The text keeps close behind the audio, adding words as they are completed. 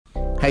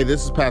Hey,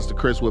 this is Pastor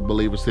Chris with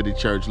Believer City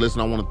Church.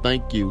 Listen, I want to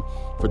thank you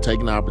for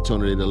taking the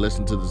opportunity to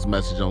listen to this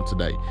message on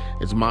today.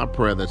 It's my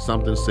prayer that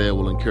something said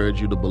will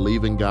encourage you to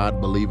believe in God,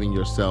 believe in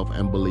yourself,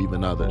 and believe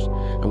in others.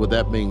 And with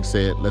that being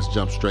said, let's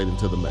jump straight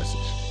into the message.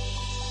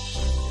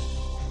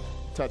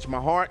 Touch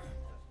my heart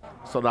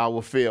so that I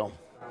will feel,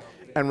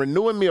 and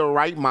renew in me a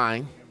right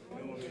mind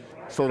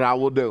so that I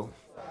will do.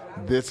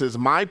 This is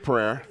my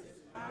prayer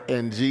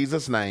in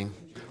Jesus' name.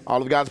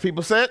 All of God's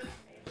people said,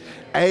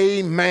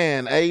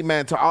 amen.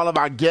 Amen. To all of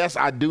our guests,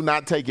 I do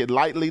not take it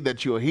lightly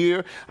that you're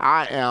here.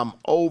 I am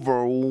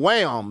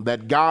overwhelmed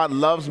that God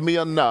loves me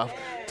enough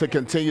to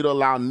continue to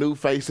allow new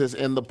faces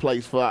in the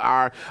place. For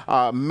our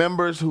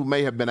members who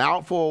may have been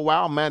out for a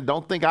while, man,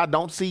 don't think I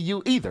don't see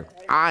you either.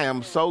 I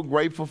am so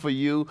grateful for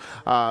you,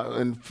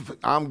 and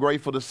I'm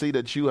grateful to see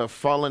that you have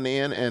fallen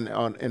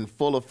in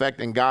full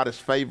effect, and God's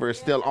favor is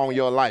still on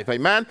your life.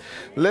 Amen.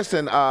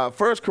 Listen, 1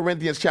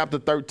 Corinthians chapter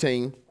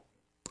 13.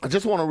 I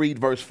just want to read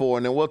verse 4,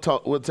 and then we'll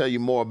tell you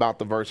more about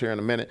the verse here in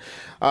a minute.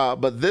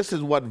 But this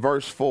is what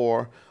verse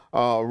 4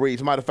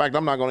 reads. Matter of fact,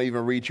 I'm not going to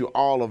even read you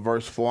all of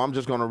verse 4. I'm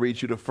just going to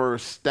read you the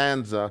first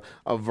stanza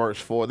of verse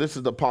 4. This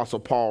is the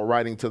Apostle Paul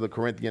writing to the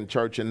Corinthian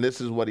church, and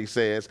this is what he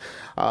says.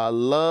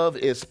 Love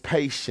is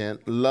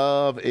patient,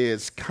 love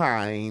is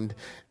kind,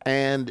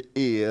 and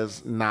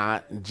is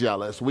not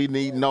jealous. We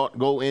need not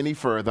go any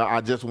further.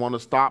 I just want to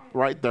stop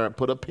right there and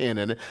put a pin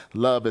in it.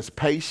 Love is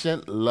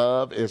patient,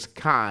 love is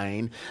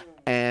kind,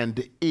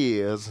 and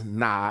is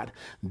not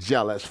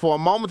jealous. For a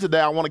moment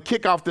today, I want to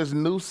kick off this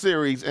new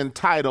series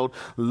entitled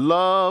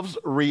Love's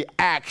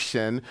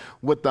Reaction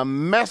with the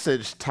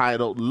message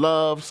titled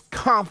Love's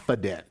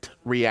Confident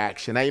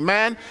Reaction.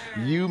 Amen.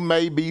 You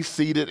may be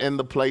seated in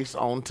the place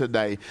on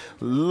today.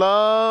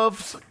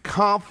 Love's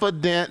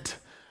confident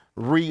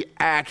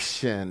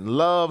reaction.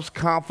 Love's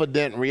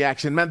confident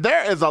reaction. Man,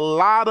 there is a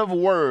lot of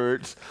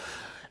words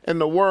in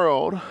the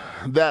world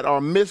that are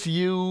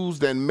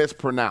misused and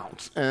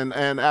mispronounced.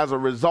 And as a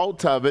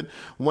result of it,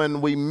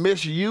 when we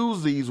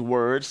misuse these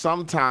words,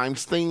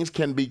 sometimes things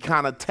can be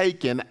kind of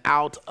taken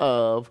out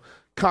of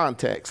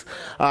context.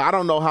 I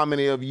don't know how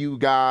many of you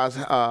guys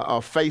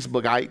are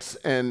Facebookites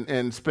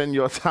and spend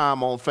your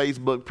time on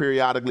Facebook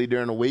periodically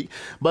during the week,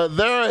 but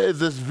there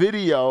is this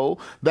video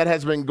that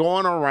has been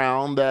going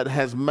around that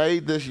has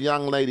made this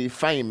young lady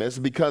famous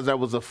because there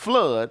was a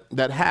flood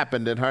that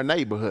happened in her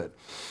neighborhood.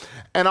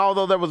 And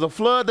although there was a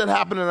flood that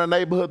happened in her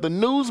neighborhood, the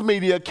news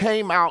media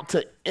came out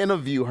to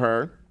interview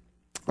her.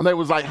 And they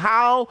was like,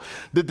 how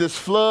did this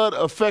flood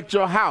affect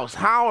your house?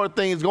 How are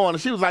things going?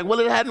 And she was like, well,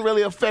 it hadn't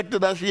really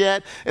affected us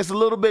yet. It's a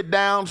little bit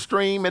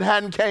downstream. It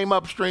hadn't came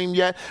upstream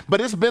yet, but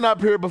it's been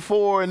up here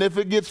before. And if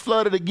it gets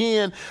flooded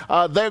again,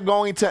 they're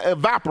going to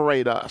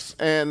evaporate us.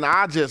 And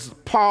I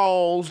just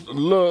paused,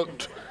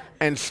 looked,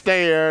 and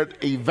stared,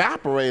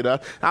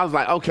 evaporator. I was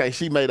like, okay,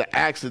 she made an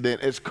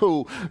accident. It's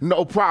cool.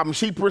 No problem.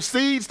 She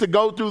proceeds to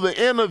go through the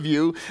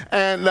interview,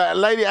 and the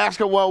lady asked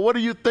her, well, what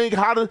do you think?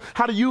 How do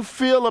you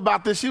feel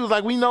about this? She was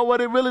like, well, you know what?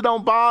 It really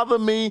don't bother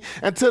me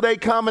until they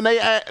come and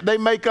they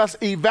make us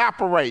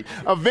evaporate.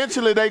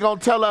 Eventually, they're going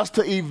to tell us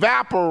to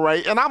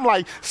evaporate. And I'm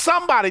like,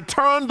 somebody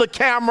turn the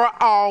camera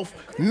off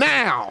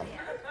now.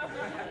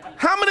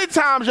 How many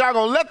times y'all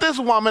gonna let this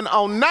woman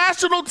on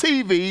national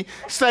TV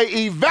say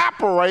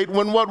evaporate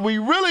when what we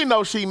really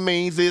know she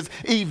means is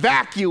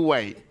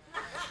evacuate?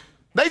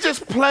 They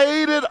just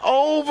played it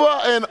over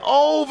and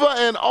over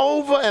and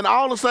over, and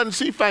all of a sudden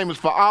she's famous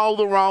for all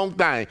the wrong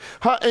thing.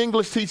 Her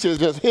English teacher is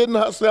just hitting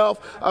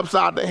herself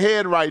upside the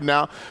head right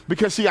now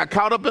because she got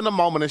caught up in the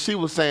moment and she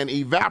was saying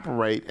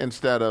evaporate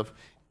instead of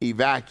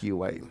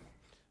evacuate.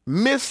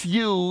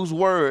 Misused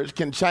words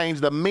can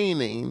change the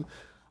meaning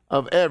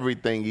of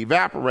everything.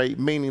 Evaporate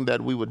meaning that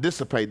we would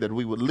dissipate, that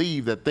we would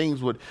leave, that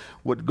things would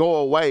go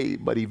away,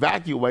 but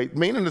evacuate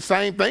meaning the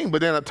same thing,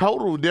 but in a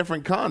total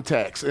different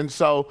context. And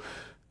so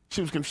she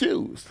was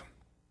confused.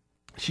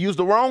 She used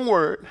the wrong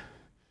word,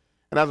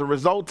 and as a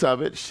result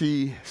of it,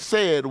 she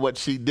said what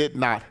she did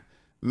not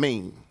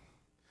mean.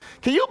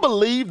 Can you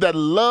believe that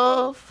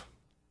love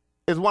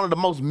is one of the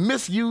most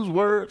misused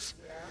words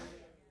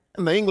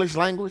in the English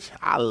language?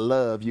 I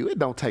love you. It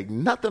don't take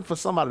nothing for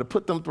somebody to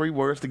put them three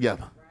words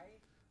together.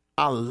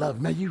 I love,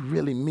 man, you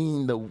really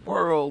mean the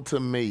world to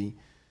me.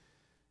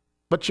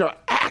 But your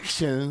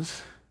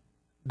actions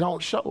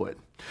don't show it.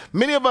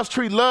 Many of us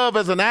treat love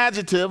as an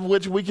adjective,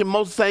 which we can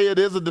most say it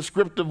is a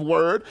descriptive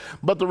word,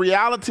 but the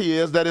reality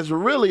is that it's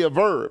really a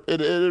verb.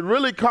 It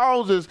really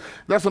causes,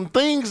 there's some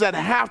things that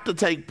have to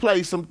take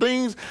place, some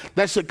things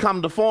that should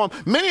come to form.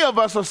 Many of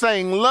us are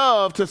saying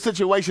love to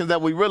situations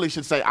that we really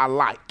should say I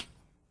like.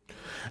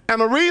 And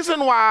the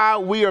reason why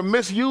we are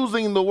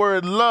misusing the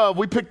word love,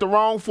 we picked the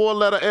wrong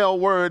four-letter L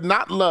word,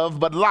 not love,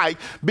 but like,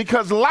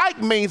 because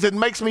like means it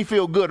makes me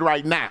feel good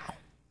right now.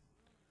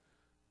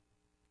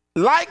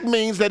 Like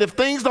means that if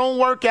things don't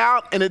work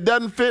out and it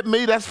doesn't fit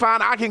me, that's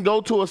fine. I can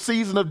go to a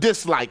season of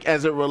dislike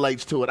as it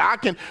relates to it. I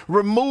can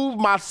remove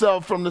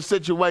myself from the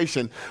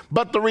situation.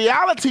 But the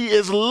reality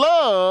is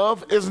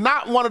love is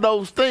not one of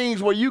those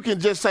things where you can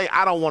just say,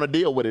 I don't want to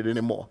deal with it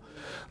anymore.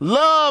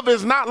 Love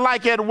is not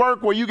like at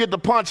work where you get to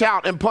punch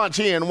out and punch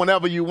in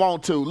whenever you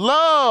want to.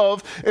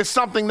 Love is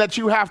something that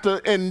you have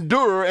to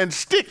endure and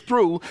stick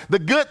through the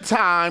good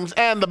times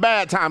and the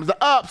bad times, the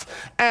ups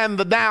and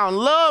the downs.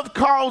 Love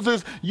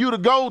causes you to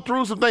go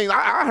through some things.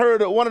 I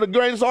heard one of the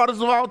greatest artists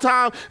of all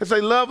time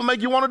say, love will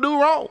make you want to do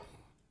wrong,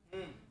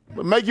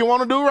 but make you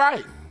want to do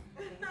right.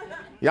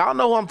 Y'all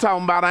know who I'm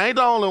talking about. I ain't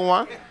the only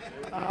one.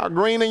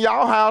 Green in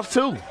y'all house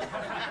too.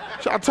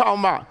 What y'all talking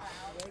about?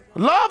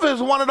 Love is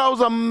one of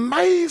those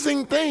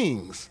amazing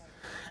things.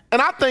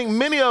 And I think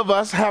many of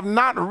us have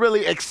not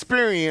really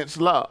experienced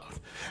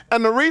love.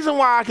 And the reason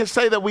why I can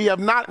say that we have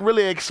not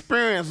really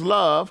experienced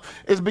love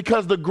is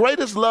because the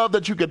greatest love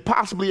that you could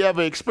possibly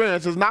ever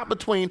experience is not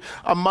between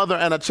a mother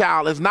and a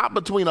child. It's not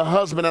between a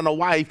husband and a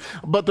wife.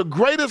 But the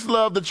greatest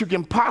love that you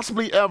can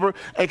possibly ever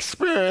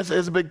experience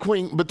is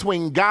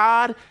between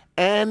God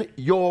and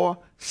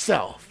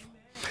yourself.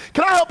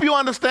 Can I help you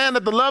understand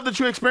that the love that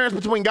you experience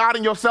between God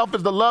and yourself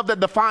is the love that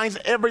defines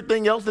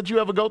everything else that you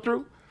ever go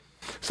through?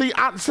 See,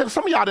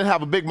 some of y'all didn't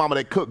have a big mama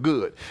that cooked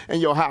good in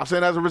your house.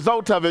 And as a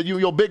result of it,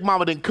 your big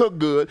mama didn't cook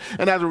good.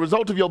 And as a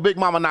result of your big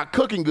mama not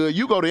cooking good,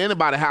 you go to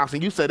anybody's house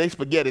and you say they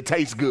spaghetti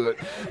tastes good.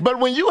 But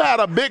when you had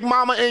a big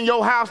mama in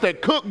your house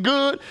that cooked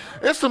good,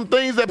 there's some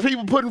things that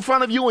people put in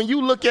front of you and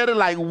you look at it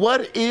like,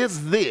 what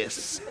is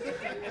this?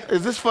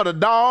 Is this for the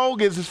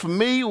dog? Is this for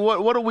me?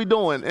 What are we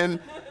doing?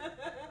 And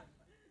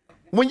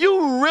when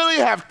you really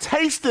have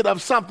tasted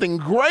of something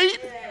great,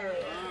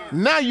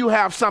 now you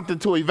have something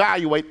to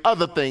evaluate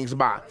other things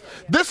by.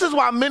 This is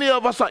why many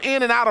of us are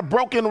in and out of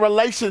broken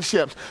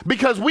relationships,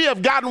 because we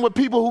have gotten with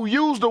people who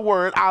use the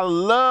word, I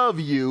love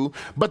you,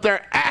 but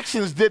their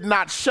actions did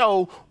not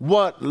show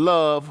what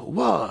love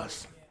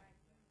was.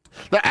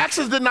 The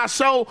actions did not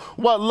show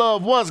what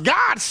love was.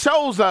 God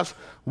shows us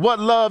what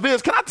love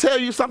is. Can I tell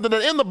you something?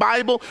 That in the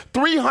Bible,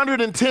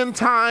 310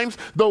 times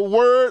the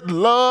word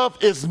love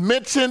is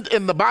mentioned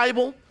in the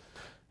Bible.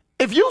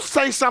 If you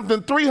say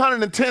something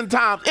 310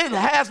 times, it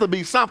has to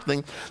be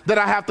something that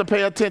I have to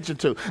pay attention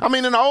to. I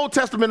mean, in the Old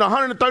Testament,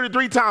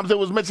 133 times it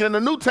was mentioned.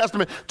 In the New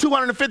Testament,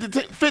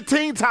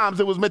 215 times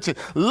it was mentioned.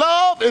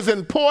 Love is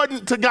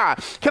important to God.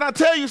 Can I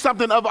tell you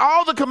something? Of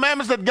all the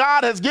commandments that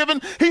God has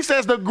given, he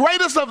says the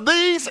greatest of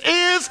these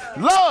is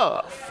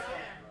love.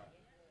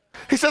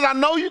 He says,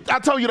 I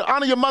told you to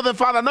honor your mother and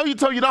father. I know you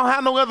told you don't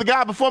have no other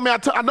God before me.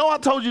 I know I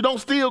told you don't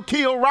steal,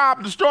 kill,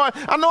 rob, destroy.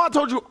 I know I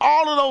told you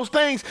all of those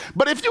things.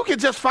 But if you can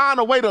just find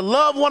a way to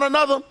love one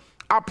another,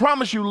 I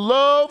promise you,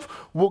 love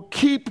will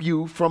keep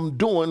you from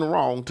doing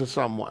wrong to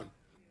someone.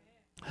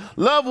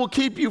 Love will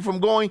keep you from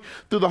going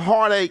through the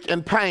heartache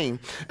and pain.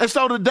 And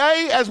so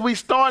today, as we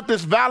start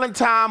this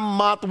Valentine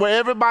month where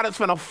everybody's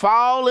finna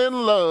fall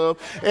in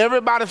love,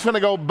 everybody's finna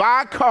go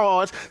buy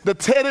cards, the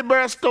teddy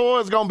bear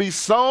store is gonna be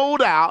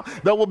sold out.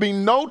 There will be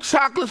no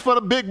chocolates for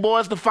the big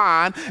boys to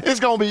find. It's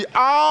gonna be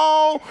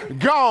all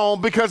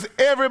gone because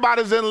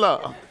everybody's in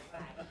love.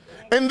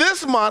 In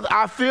this month,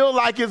 I feel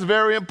like it's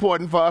very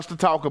important for us to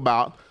talk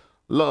about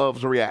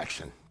love's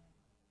reaction.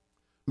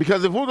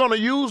 Because if we're going to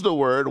use the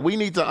word, we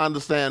need to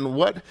understand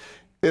what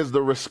is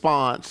the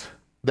response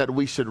that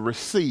we should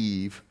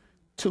receive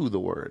to the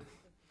word.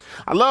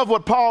 I love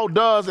what Paul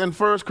does in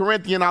 1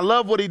 Corinthians. I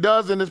love what he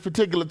does in this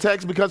particular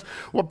text, because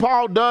what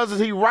Paul does is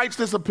he writes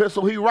this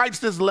epistle, he writes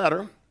this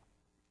letter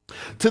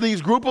to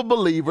these group of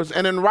believers.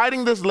 And in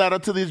writing this letter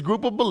to these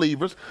group of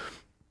believers,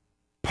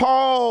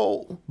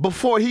 Paul,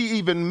 before he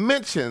even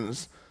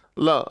mentions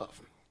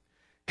love,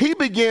 he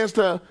begins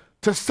to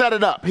set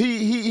it up.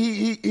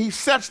 He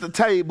sets the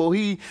table.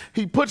 He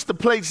puts the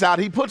plates out.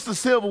 He puts the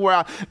silverware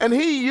out. And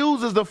he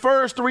uses the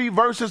first 3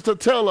 verses to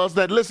tell us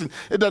that, listen,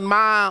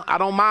 I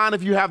don't mind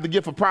if you have the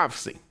gift of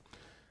prophecy,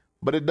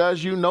 but it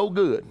does you no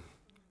good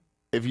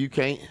if you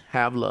can't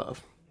have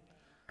love.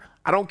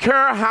 I don't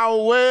care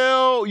how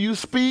well you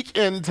speak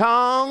in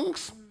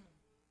tongues.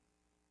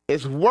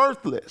 It's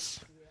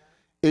worthless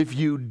if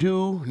you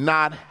do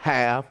not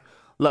have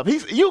love.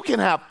 You can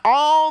have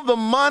all the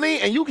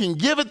money and you can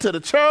give it to the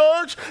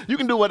church. You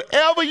can do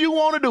whatever you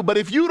want to do. But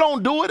if you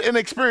don't do it and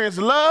experience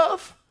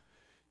love,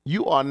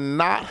 you are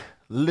not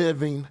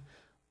living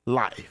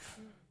life.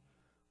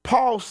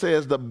 Paul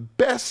says the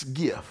best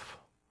gift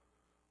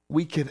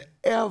we could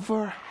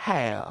ever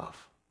have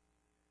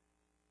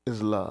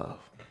is love.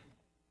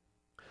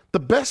 The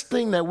best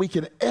thing that we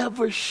can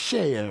ever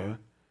share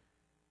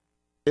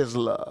is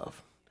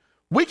love.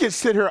 We can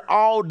sit here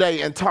all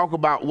day and talk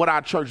about what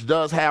our church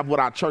does have, what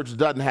our church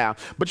doesn't have.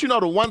 But you know,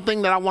 the one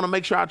thing that I want to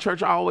make sure our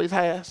church always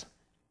has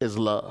is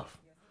love.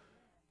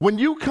 When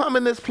you come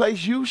in this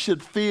place, you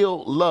should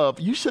feel love.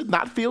 You should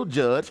not feel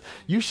judged.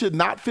 You should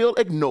not feel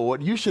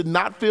ignored. You should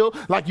not feel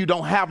like you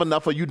don't have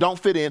enough or you don't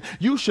fit in.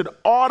 You should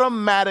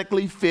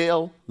automatically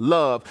feel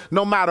love.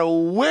 No matter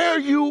where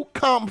you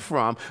come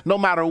from, no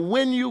matter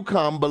when you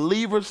come,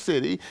 Believer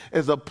City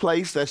is a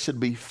place that should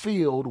be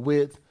filled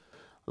with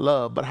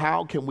love. But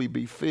how can we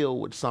be filled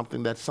with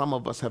something that some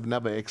of us have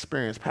never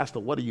experienced? Pastor,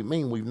 what do you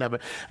mean we've never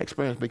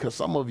experienced? Because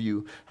some of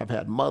you have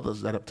had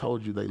mothers that have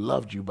told you they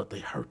loved you, but they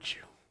hurt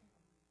you.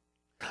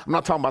 I'm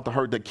not talking about the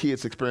hurt that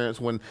kids experience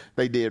when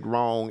they did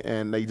wrong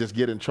and they just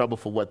get in trouble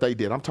for what they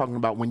did. I'm talking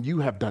about when you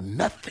have done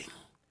nothing,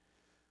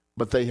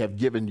 but they have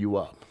given you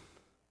up.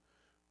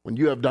 When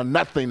you have done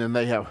nothing and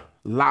they have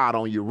lied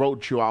on you,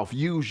 wrote you off,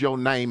 used your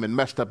name and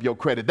messed up your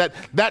credit.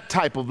 That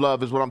type of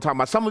love is what I'm talking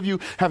about. Some of you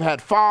have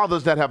had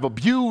fathers that have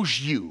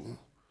abused you,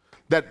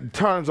 that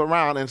turns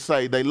around and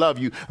say they love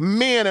you.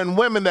 Men and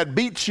women that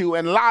beat you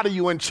and lie to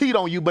you and cheat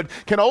on you, but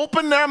can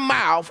open their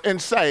mouth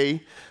and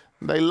say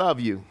they love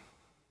you.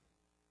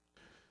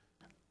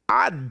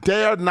 I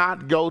dare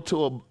not go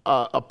to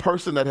a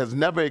person that has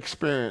never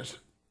experienced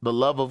the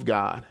love of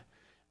God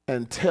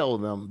and tell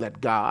them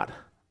that God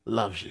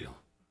loves you.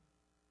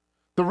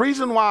 The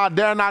reason why I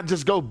dare not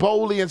just go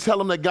boldly and tell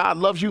them that God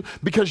loves you,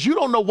 because you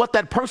don't know what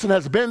that person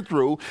has been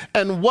through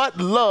and what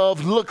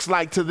love looks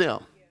like to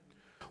them.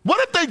 What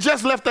if they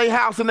just left their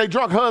house and their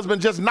drunk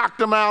husband just knocked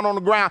them out on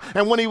the ground,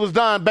 and when he was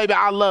done, baby,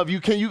 I love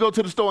you. Can you go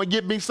to the store and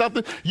get me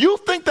something? You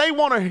think they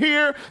want to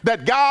hear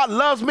that God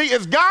loves me?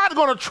 Is God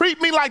going to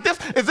treat me like this?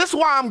 Is this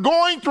why I'm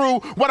going through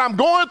what I'm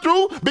going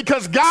through?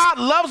 Because God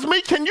loves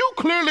me? Can you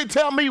clearly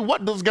tell me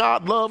what does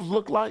God love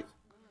look like?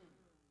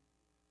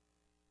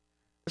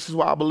 This is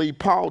why I believe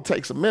Paul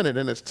takes a minute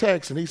in his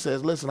text and he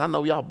says, listen, I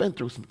know y'all been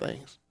through some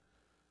things.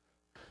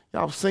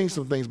 Y'all have seen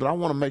some things, but I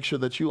want to make sure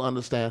that you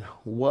understand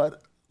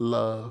what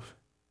love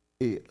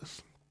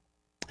is.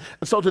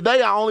 And so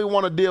today I only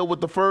want to deal with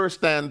the first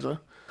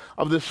stanza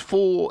of this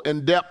full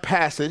in-depth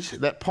passage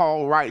that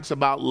Paul writes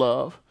about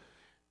love,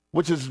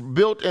 which is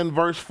built in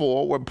verse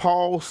 4, where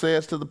Paul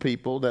says to the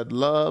people that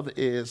love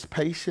is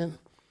patient,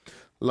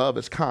 love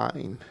is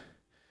kind,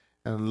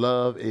 and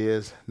love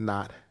is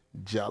not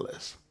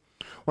jealous.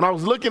 When I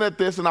was looking at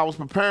this and I was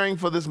preparing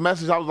for this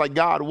message, I was like,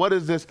 God, what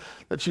is this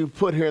that you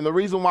put here? And the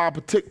reason why I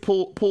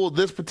pulled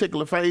this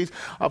particular phase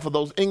for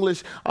those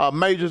English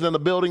majors in the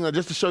building,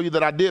 just to show you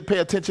that I did pay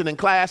attention in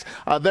class,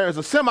 there is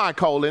a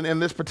semicolon in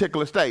this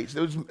particular stage,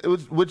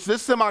 which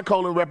this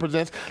semicolon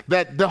represents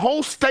that the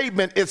whole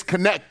statement is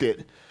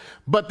connected,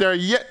 but they're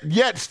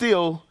yet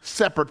still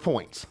separate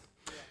points.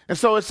 And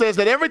so it says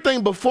that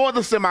everything before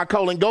the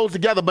semicolon goes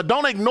together, but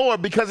don't ignore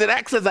it because it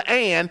acts as an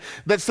and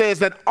that says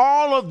that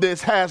all of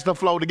this has to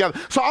flow together.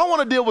 So I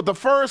want to deal with the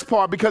first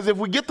part, because if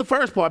we get the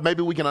first part,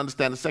 maybe we can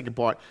understand the second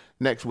part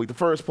next week. The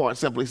first part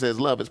simply says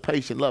love is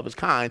patient, love is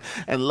kind,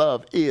 and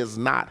love is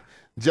not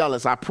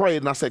jealous. I prayed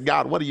and I said,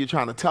 God, what are you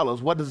trying to tell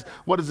us? What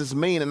does this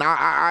mean? And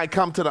I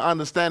come to the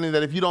understanding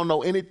that if you don't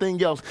know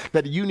anything else,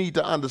 that you need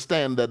to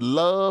understand that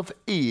love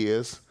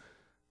is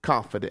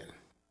confident.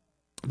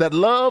 That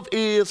love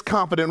is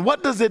confident.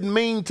 What does it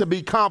mean to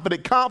be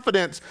confident?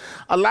 Confidence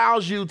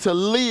allows you to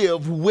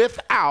live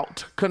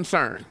without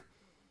concern.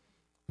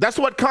 That's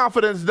what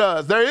confidence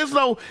does. There is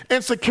no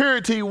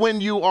insecurity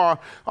when you are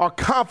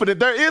confident.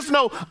 There is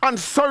no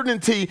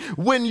uncertainty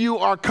when you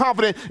are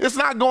confident. It's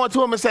not going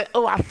to him and say,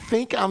 oh, I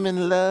think I'm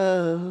in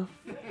love.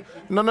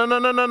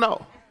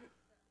 No.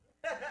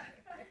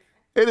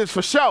 It is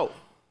for show.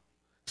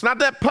 It's not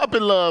that puppy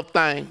love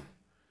thing.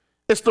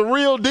 It's the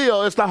real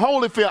deal. It's the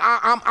Holyfield.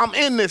 I'm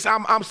in this.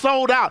 I'm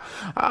sold out.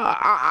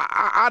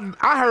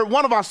 I heard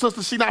one of our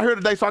sisters, she's not here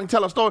today, so I can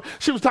tell her story.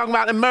 She was talking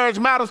about in Marriage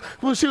Matters.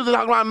 She was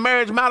talking about in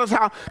Marriage Matters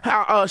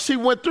how she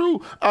went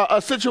through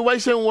a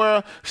situation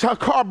where her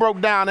car broke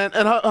down, and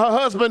her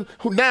husband,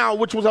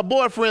 which was her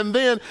boyfriend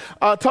then,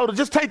 told her,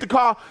 just take the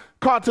car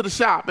to the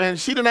shop. And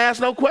she didn't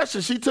ask no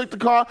questions. She took the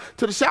car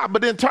to the shop.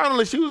 But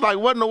internally, she was like,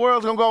 what in the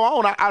world's going to go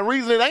on? I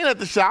reason it ain't at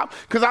the shop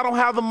because I don't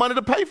have the money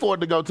to pay for it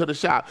to go to the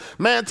shop.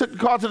 Man took the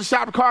car to the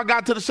shop. The car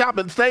got to the shop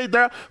and stayed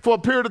there for a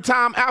period of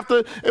time.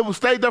 After it was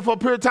stayed there for a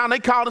period of time, they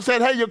called and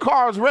said, hey, your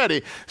car is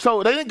ready.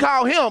 So they didn't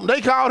call him.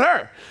 They called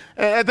her.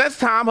 And at that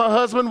time, her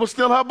husband was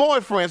still her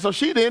boyfriend. So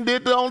she then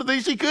did the only thing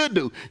she could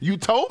do. You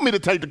told me to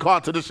take the car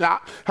to the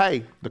shop.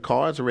 Hey, the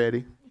car is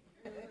ready.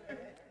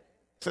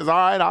 Says, all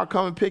right, I'll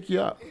come and pick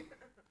you up.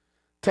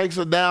 Takes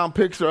her down,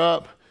 picks her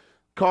up,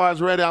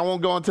 car's ready. I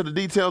won't go into the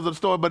details of the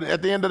story, but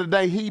at the end of the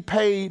day, he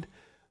paid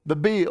the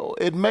bill.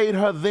 It made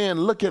her then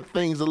look at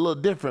things a little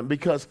different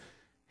because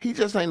he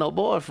just ain't no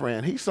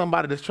boyfriend. He's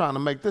somebody that's trying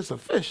to make this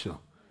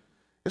official.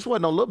 This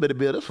wasn't no little bit of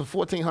bill. This was a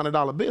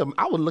 $1,400 bill.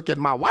 I would look at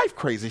my wife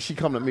crazy. She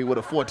come to me with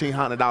a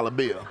 $1,400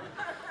 bill.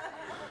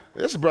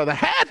 This brother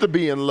had to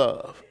be in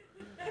love.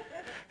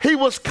 He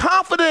was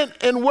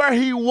confident in where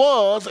he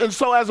was, and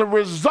so as a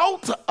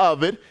result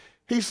of it,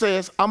 he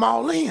says, I'm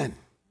all in.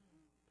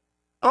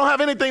 I don't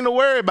have anything to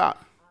worry about.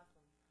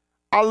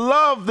 I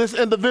love this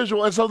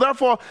individual. And so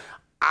therefore,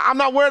 I'm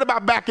not worried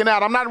about backing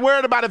out. I'm not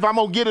worried about if I'm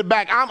going to get it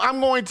back.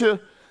 I'm going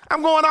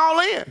all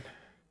in.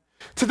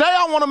 Today,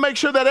 I want to make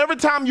sure that every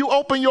time you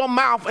open your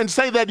mouth and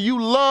say that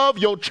you love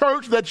your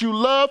church, that you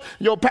love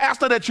your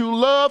pastor, that you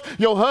love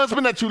your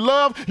husband, that you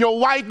love your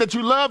wife, that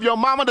you love your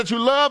mama, that you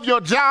love your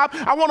job,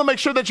 I want to make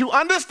sure that you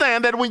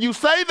understand that when you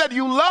say that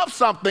you love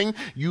something,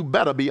 you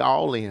better be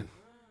all in.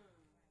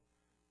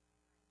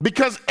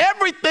 Because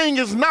everything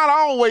is not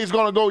always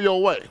going to go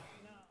your way.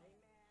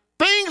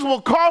 Things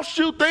will cost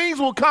you. Things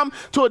will come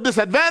to a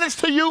disadvantage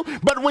to you.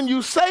 But when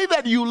you say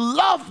that you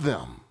love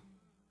them,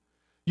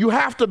 You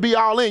have to be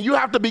all in. You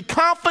have to be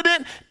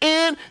confident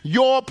in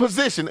your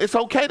position. It's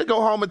okay to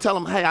go home and tell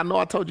them, hey, I know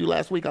I told you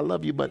last week I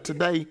love you, but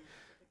today,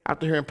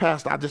 after hearing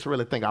Pastor, I just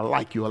really think I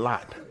like you a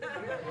lot.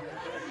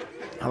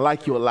 I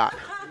like you a lot.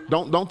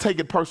 Don't take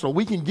it personal.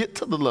 We can get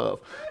to the love,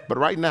 but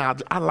right now,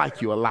 I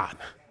like you a lot.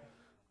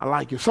 I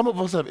like you. Some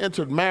of us have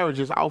entered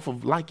marriages off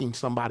of liking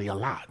somebody a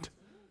lot.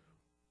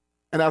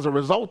 And as a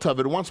result of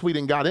it, once we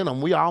done got in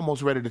them, we are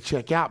almost ready to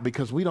check out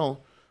because we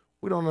don't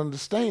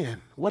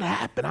understand. What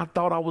happened? I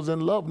thought I was in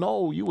love.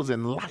 No, you was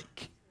in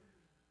like.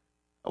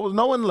 There was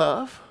no in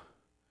love.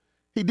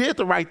 He did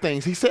the right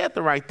things. He said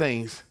the right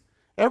things.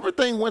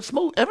 Everything went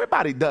smooth.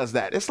 Everybody does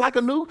that. It's like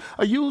a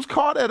used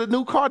car at a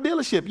new car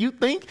dealership. You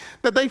think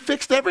that they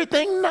fixed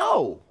everything?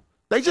 No.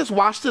 They just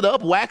washed it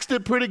up, waxed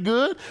it pretty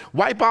good,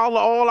 wipe all the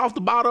oil off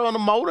the bottom of the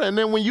motor, and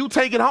then when you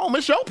take it home,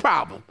 it's your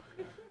problem.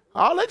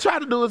 All they try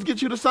to do is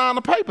get you to sign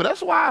the paper.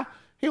 That's why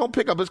he don't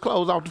pick up his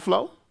clothes off the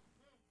floor.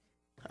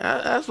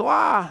 That's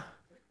why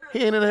he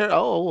ain't in there.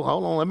 Oh,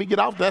 hold on. Let me get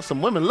off that.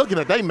 Some women looking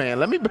at they man.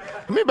 Let me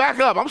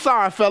back up. I'm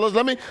sorry, fellas.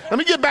 Let me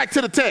get back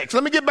to the text.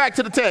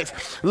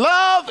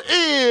 Love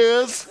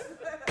is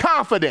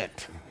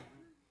confident.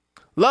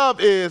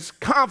 Love is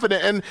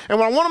confident. And I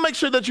want to make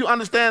sure that you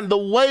understand the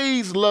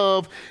ways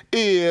love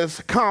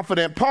is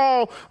confident.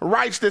 Paul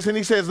writes this and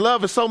he says,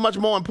 love is so much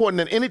more important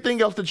than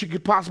anything else that you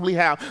could possibly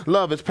have.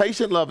 Love is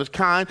patient, love is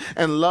kind,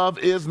 and love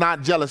is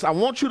not jealous. I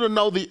want you to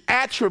know the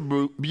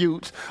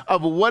attributes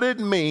of what it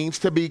means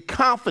to be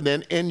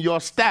confident in your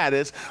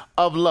status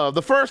of love.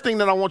 The first thing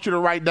that I want you to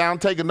write down,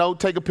 take a note,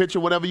 take a picture,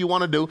 whatever you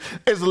want to do,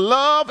 is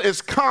love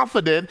is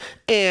confident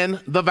in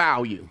the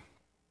value.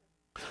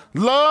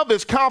 Love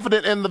is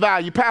confident in the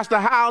value. Pastor,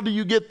 how do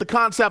you get the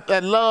concept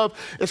that love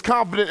is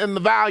confident in the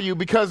value?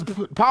 Because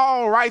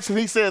Paul writes and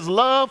he says,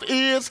 love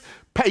is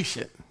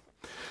patient.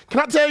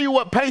 Can I tell you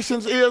what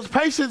patience is?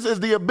 Patience is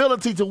the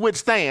ability to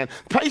withstand.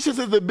 Patience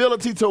is the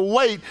ability to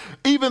wait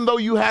even though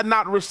you had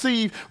not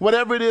received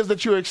whatever it is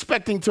that you're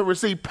expecting to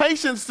receive.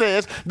 Patience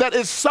says that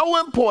it's so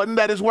important,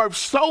 that it's worth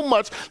so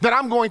much that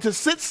I'm going to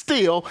sit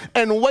still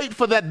and wait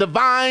for that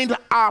divine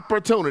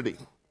opportunity.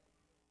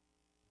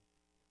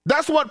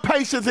 That's what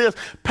patience is.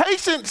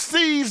 Patience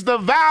sees the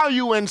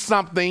value in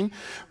something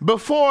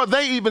before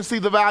they even see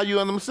the value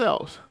in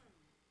themselves.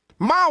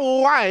 My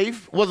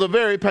wife was a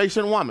very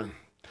patient woman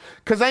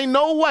because ain't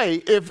no way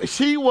if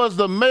she was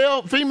the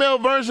female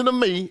version of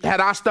me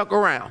had I stuck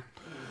around.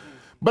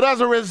 But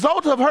as a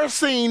result of her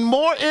seeing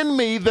more in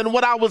me than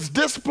what I was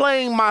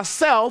displaying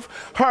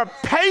myself, her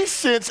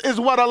patience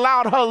is what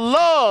allowed her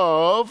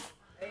love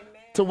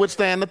to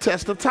withstand the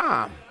test of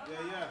time.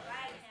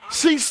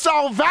 She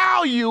saw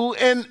value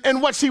in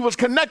what she was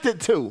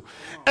connected to.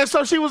 And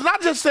so she was not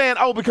just saying,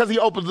 oh, because he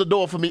opens the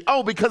door for me.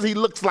 Oh, because he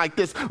looks like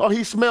this or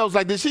he smells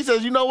like this. She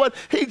says, you know what?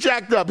 He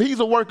jacked up. He's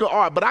a work of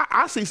art. But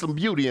I see some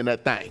beauty in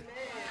that thing.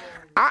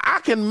 I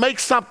can make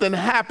something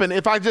happen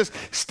if I just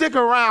stick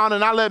around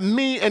and I let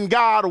me and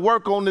God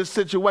work on this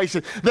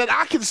situation. That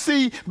I can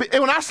see,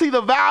 when I see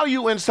the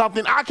value in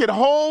something, I can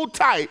hold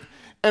tight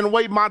and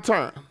wait my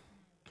turn.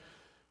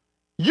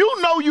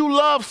 You know you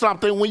love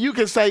something when you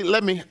can say,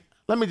 let me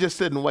just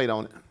sit and wait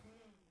on it.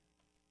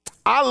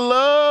 I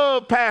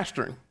love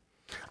pastoring.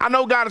 I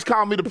know God has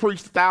called me to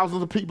preach to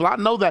thousands of people. I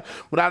know that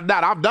without a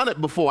doubt. I've done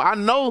it before. I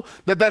know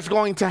that that's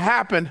going to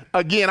happen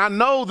again. I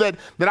know that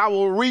I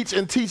will reach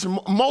and teach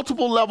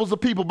multiple levels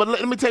of people. But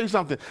let me tell you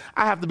something.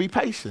 I have to be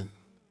patient.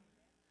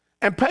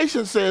 And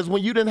patience says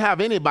when you didn't have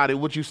anybody,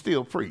 would you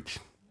still preach?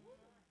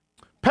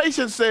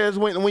 Patience says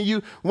when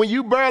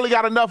you barely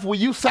got enough, will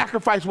you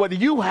sacrifice what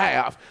you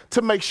have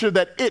to make sure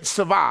that it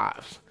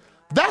survives?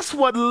 That's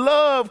what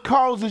love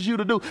causes you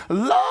to do.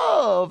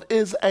 Love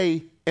is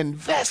an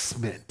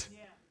investment.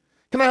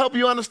 Can I help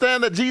you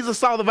understand that Jesus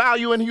saw the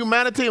value in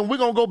humanity? And we're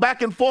going to go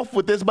back and forth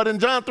with this. But in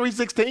John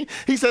 3:16,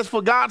 he says,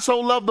 for God so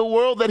loved the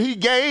world that he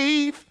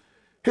gave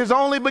his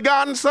only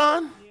begotten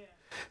son.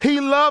 He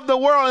loved the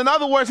world. In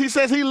other words, he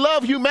says he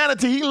loved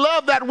humanity. He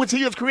loved that which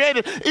he has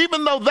created.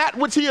 Even though that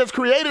which he has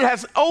created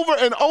has over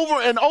and over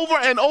and over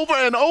and over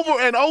and over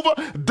and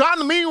over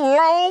done me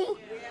wrong,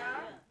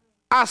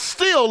 I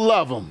still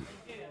love him.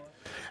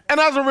 And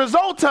as a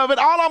result of it,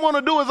 all I'm going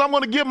to do is I'm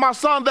going to give my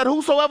son that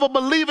whosoever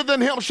believeth in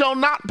him shall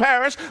not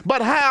perish,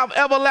 but have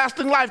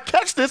everlasting life.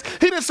 Catch this.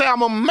 He didn't say I'm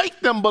going to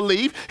make them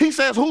believe. He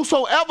says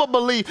whosoever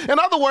believe. In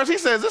other words, he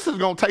says this is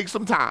going to take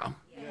some time.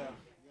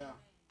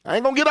 I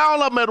ain't going to get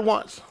all of them at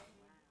once.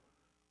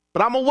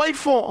 But I'm going to wait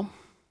for them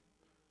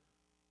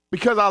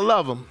because I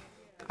love them.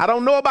 I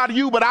don't know about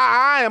you, but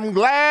I am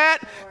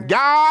glad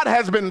God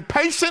has been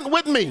patient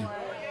with me.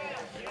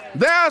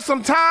 There are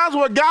some times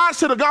where God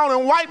should have gone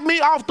and wiped me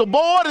off the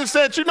board and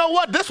said, you know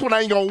what, this one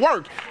ain't going to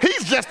work.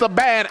 He's just a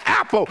bad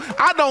apple.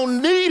 I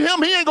don't need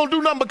him. He ain't going to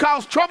do nothing but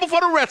cause trouble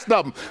for the rest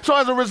of them. So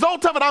as a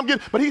result of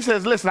it, but he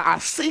says, listen, I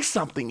see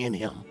something in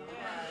him.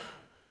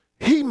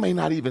 He may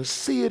not even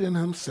see it in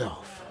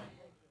himself.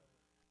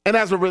 And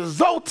as a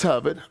result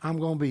of it, I'm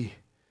going to be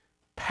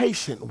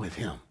patient with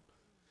him.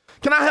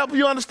 Can I help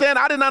you understand?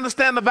 I didn't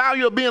understand the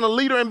value of being a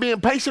leader and being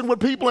patient with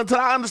people until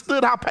I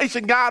understood how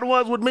patient God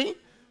was with me.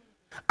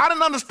 I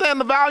didn't understand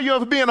the value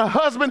of being a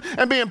husband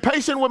and being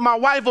patient with my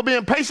wife or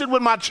being patient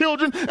with my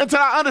children until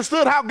I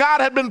understood how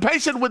God had been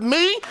patient with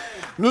me.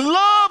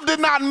 Love did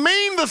not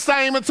mean the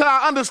same until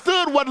I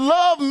understood what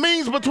love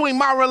means between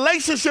my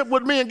relationship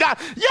with me and God.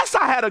 Yes,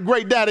 I had a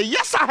great daddy.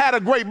 Yes, I had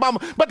a great mama.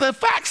 But the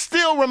fact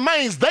still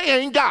remains, they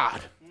ain't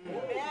God.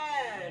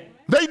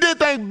 They did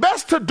their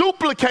best to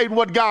duplicate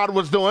what God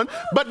was doing,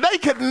 but they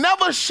could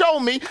never show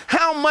me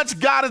how much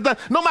God has done.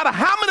 No matter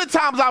how many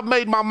times I've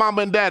made my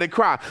mama and daddy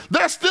cry,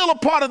 there's still a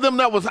part of them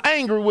that was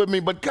angry with me,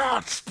 but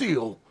God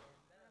still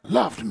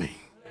loved me.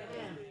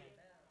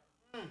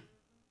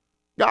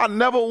 God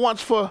never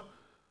once for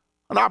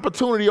an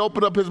opportunity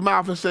opened up his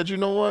mouth and said, you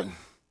know what?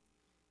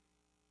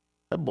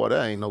 That boy,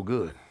 that ain't no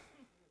good.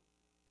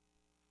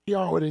 He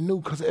already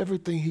knew because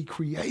everything he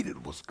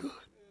created was good.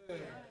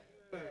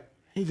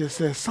 He just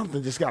says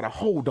something just got a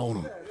hold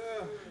on him.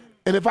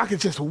 And if I could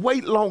just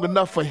wait long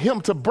enough for him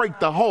to break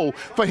the hold,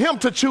 for him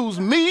to choose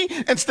me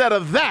instead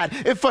of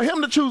that, if for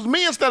him to choose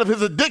me instead of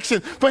his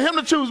addiction, for him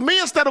to choose me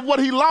instead of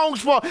what he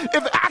longs for,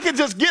 if I could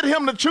just get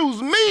him to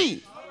choose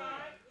me,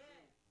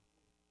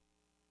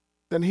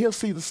 then he'll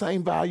see the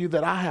same value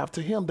that I have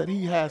to him that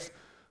he has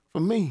for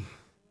me.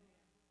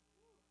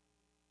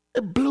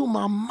 It blew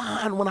my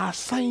mind when I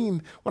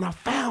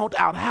found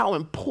out how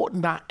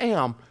important I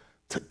am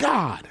to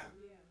God.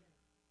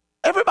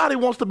 Everybody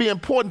wants to be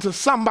important to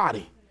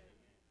somebody.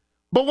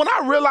 But when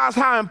I realized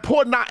how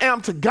important I am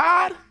to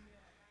God,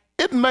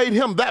 it made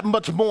him that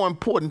much more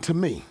important to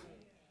me.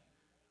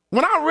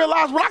 When I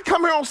realized, when I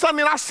come here on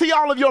Sunday and I see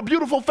all of your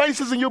beautiful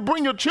faces and you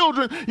bring your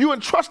children, you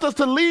entrust us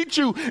to lead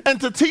you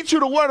and to teach you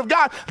the word of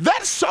God,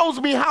 that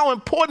shows me how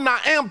important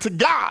I am to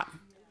God.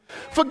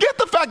 Forget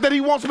the fact that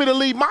he wants me to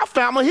lead my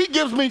family. He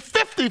gives me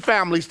 50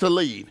 families to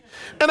lead.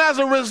 And as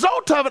a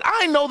result of it,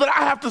 I know that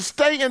I have to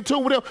stay in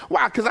tune with him.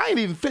 Why? Because I ain't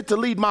even fit to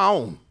lead my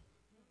own.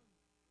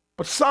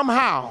 But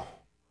somehow,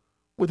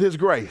 with his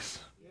grace,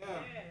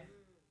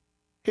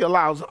 he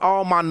allows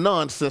all my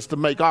nonsense to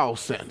make all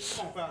sense.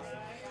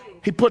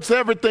 He puts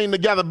everything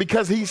together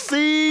because he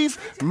sees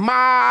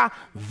my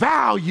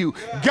value.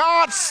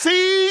 God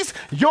sees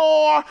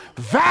your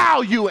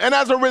value. And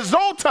as a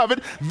result of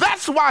it,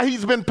 that's why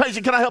he's been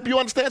patient. Can I help you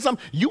understand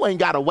something? You ain't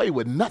got away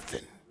with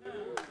nothing.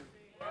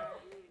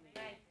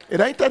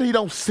 It ain't that he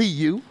don't see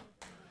you.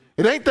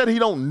 It ain't that he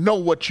don't know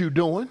what you're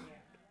doing.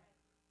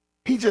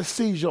 He just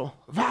sees your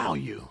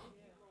value.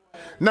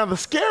 Now, the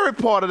scary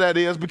part of that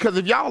is because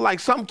if y'all like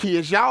some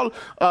kids, y'all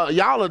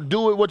will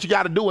do it what you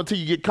got to do until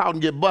you get caught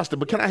and get busted.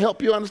 But can I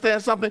help you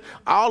understand something?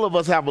 All of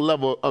us have a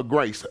level of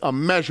grace, a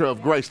measure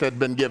of grace that's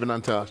been given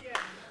unto us.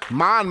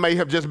 Mine may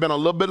have just been a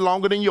little bit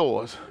longer than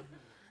yours.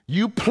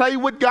 You play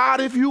with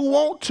God if you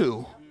want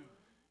to.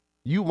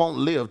 You won't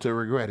live to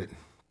regret it.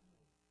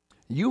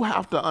 You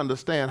have to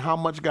understand how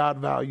much God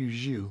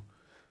values you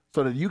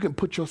so that you can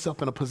put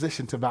yourself in a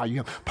position to value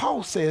him.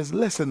 Paul says,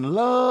 listen,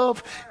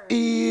 love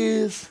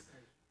is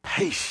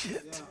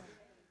patient.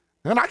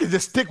 And I can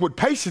just stick with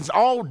patience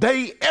all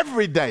day,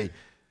 every day.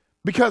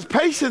 Because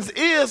patience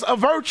is a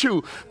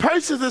virtue.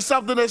 Patience is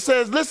something that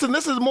says, listen,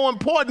 this is more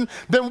important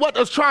than what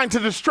is trying to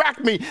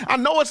distract me. I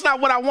know it's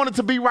not what I want it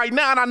to be right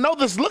now, and I know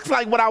this looks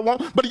like what I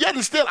want, but yet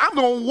and still, I'm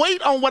going to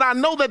wait on what I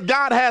know that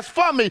God has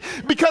for me.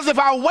 Because if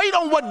I wait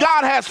on what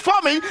God has for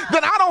me,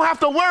 then I don't have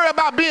to worry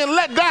about being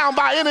let down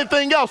by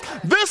anything else.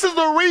 This is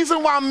the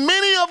reason why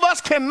many of us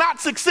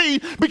cannot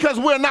succeed, because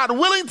we're not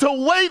willing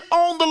to wait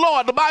on the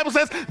Lord. The Bible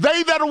says,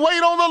 they that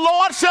wait on the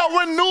Lord shall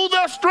renew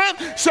their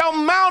strength, shall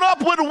mount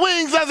up with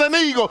wings as an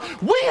eagle.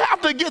 We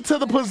have to get to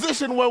the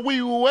position where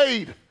we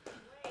wait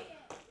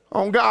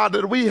on God,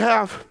 that we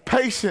have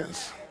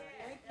patience.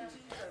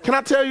 Can I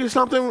tell you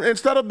something?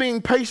 Instead of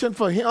being patient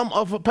for him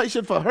or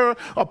patient for her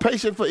or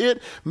patient for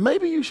it,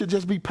 maybe you should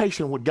just be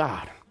patient with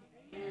God.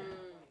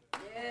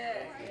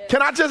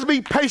 Can I just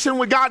be patient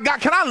with God? God,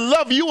 can I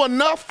love you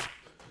enough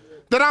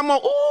that I'm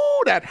going,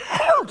 ooh, that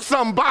hurt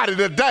somebody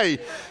today.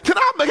 Can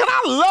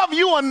I love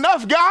you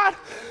enough, God,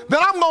 that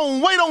I'm going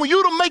to wait on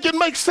you to make it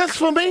make sense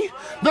for me?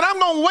 That I'm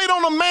going to wait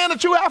on the man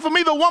that you have for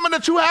me, the woman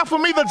that you have for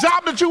me, the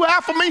job that you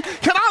have for me?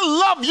 Can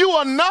I love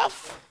you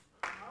enough?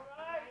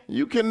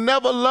 You can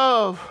never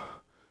love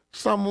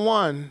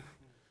someone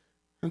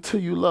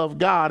until you love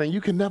God, and you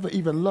can never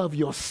even love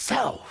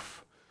yourself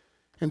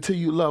until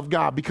you love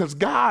God, because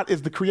God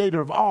is the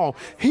creator of all.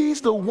 He's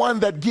the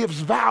one that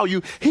gives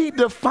value. He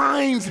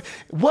defines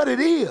what it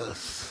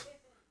is.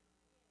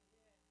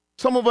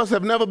 Some of us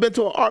have never been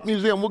to an art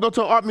museum. We'll go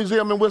to an art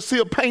museum and we'll see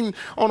a painting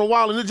on the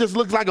wall and it just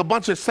looks like a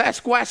bunch of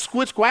Sasquatch,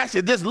 squitch-squash.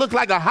 It just looks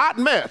like a hot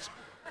mess.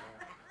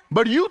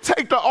 But you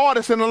take the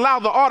artist and allow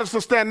the artist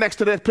to stand next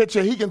to that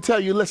picture. He can tell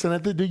you, listen,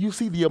 do you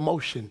see the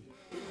emotion?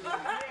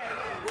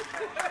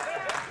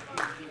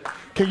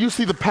 Can you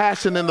see the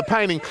passion in the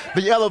painting,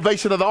 the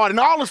elevation of the art? And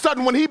all of a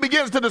sudden, when he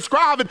begins to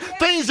describe it,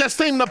 things just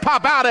seem to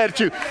pop out at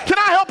you. Can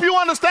I help you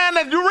understand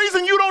that the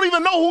reason you don't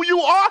even know who you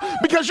are?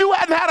 Because because you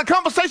hadn't had a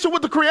conversation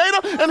with the Creator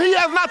and he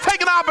has not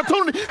taken the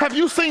opportunity. Have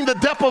you seen the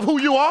depth of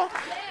who you are?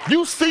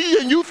 You see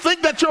and you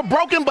think that you're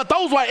broken, but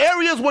those were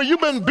areas where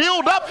you've been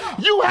built up.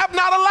 You have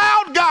not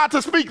allowed God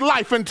to speak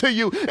life into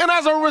you. And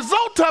as a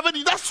result of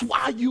it, that's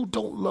why you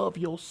don't love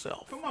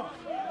yourself. Come on.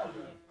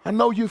 I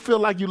know you feel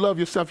like you love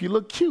yourself. You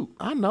look cute.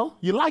 I know.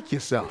 You like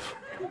yourself.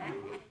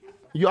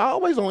 You're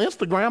always on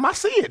Instagram. I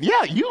see it.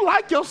 Yeah, you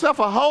like yourself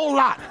a whole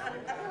lot.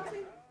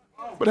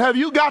 But have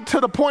you got to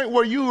the point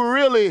where you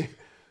really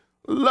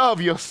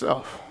love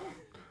yourself?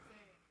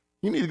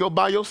 You need to go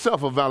buy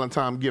yourself a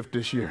Valentine gift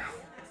this year.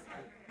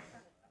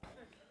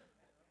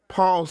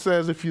 Paul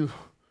says if you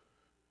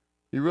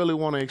really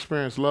want to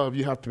experience love,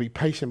 you have to be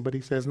patient. But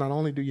he says not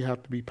only do you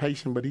have to be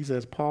patient, but he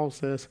says, Paul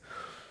says,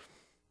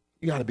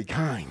 you got to be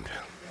kind.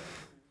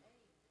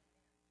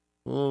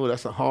 Oh,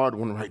 that's a hard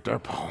one right there,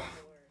 Paul.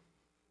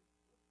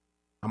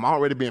 I'm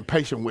already being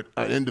patient with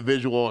an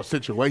individual or a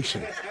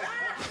situation.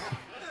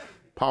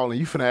 Paul, and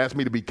you finna ask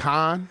me to be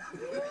kind?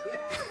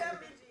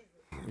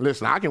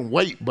 Listen, I can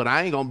wait, but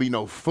I ain't gonna be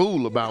no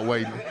fool about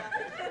waiting.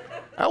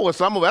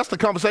 That's the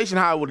conversation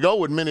how it would go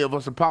with many of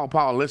us. And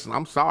Paul, listen,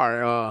 I'm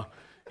sorry.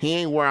 He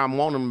ain't where I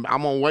want him.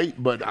 I'm gonna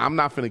wait, but I'm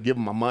not finna give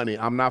him my money.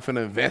 I'm not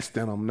finna invest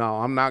in him. No,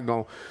 I'm not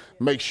gonna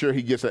make sure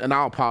he gets it. And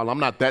now, Paul, I'm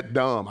not that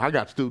dumb. I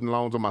got student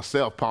loans on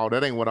myself, Paul.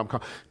 That ain't what I'm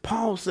calling.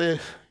 Paul says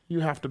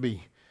you have to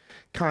be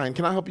kind.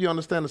 Can I help you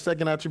understand the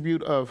second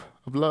attribute of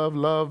love?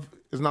 Love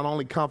is not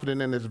only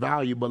confident in its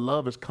value, but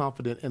love is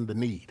confident in the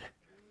need.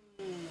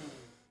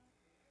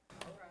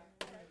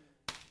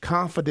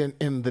 Confident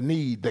in the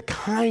need. The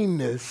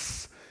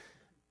kindness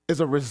is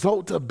a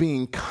result of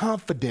being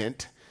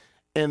confident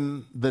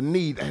in the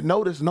need. And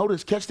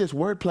notice, catch this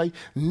wordplay,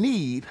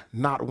 need,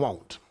 not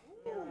want.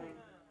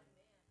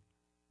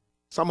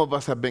 Some of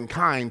us have been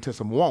kind to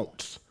some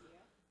wants,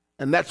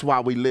 and that's why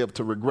we live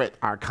to regret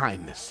our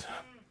kindness.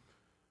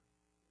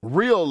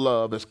 Real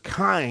love is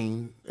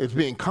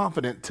being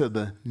confident to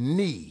the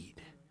need.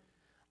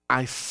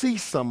 I see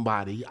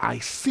somebody, I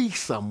see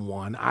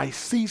someone, I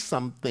see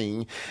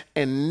something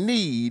in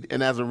need,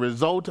 and as a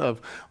result of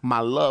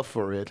my love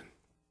for it,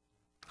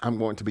 I'm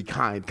going to be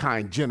kind,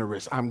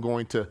 generous. I'm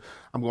going to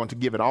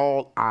give it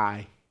all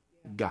I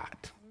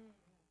got.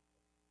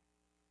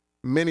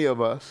 Many of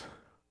us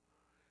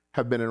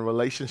have been in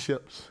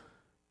relationships,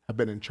 have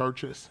been in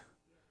churches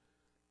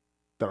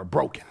that are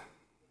broken.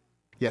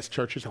 Yes,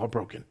 churches are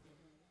broken.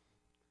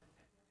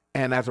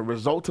 And as a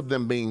result of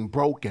them being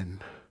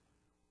broken,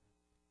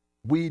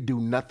 we do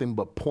nothing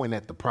but point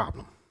at the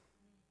problem.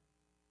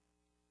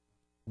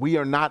 We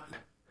are not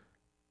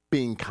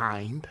being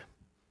kind.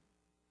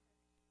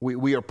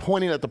 We are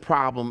pointing at the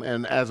problem,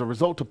 and as a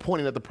result of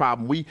pointing at the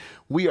problem,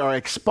 we are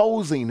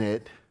exposing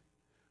it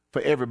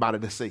for everybody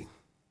to see.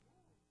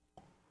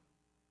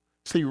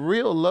 See,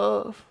 real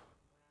love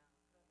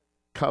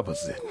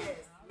covers it.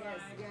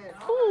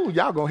 Ooh,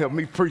 y'all gonna help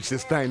me preach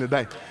this thing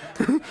today.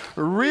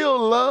 Real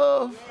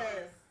love,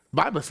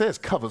 Bible says,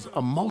 covers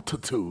a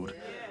multitude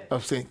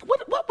of sin.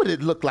 What would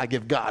it look like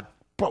if God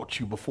brought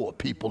you before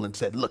people and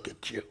said, look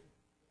at you?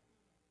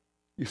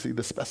 You see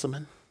the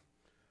specimen?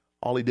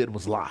 All he did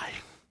was lie.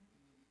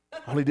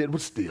 All he did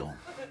was steal.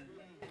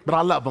 But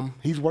I love him.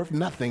 He's worth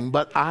nothing,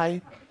 but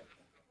I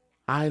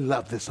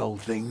love this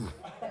old thing.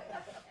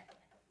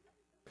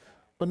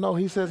 But no,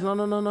 he says, no,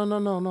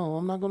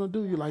 I'm not going to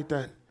do you like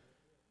that.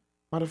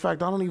 Matter of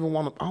fact, I don't even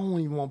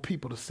want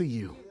people to see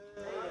you.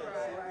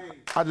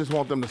 I just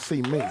want them to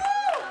see me.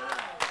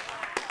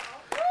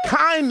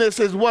 Kindness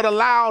is what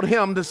allowed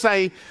him to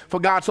say, for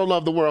God so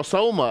loved the world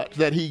so much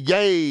that he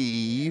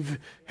gave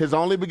his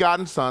only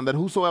begotten son, that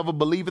whosoever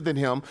believeth in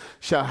him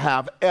shall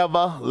have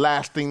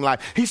everlasting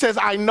life. He says,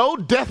 I know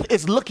death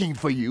is looking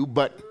for you,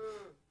 but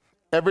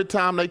every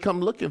time they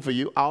come looking for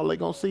you, all they're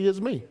going to see is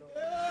me.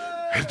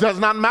 It does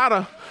not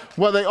matter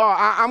where they are.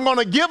 I'm going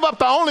to give up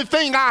the only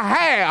thing I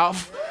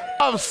have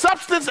of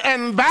substance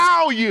and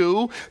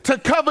value to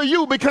cover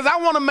you, because I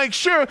want to make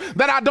sure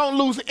that I don't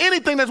lose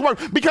anything that's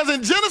worth. Because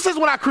in Genesis,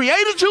 when I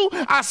created you,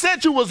 I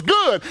said you was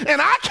good,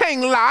 and I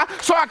can't lie,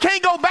 so I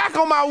can't go back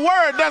on my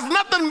word. There's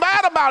nothing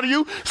bad about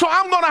you, so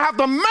I'm going to have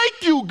to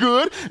make you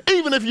good,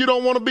 even if you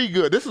don't want to be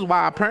good. This is why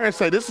our parents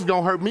say this is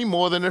going to hurt me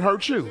more than it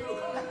hurts you.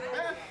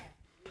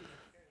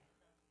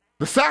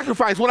 The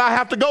sacrifice, what I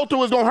have to go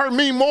through, is going to hurt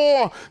me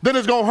more than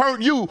it's going to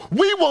hurt you.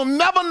 We will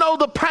never know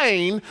the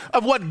pain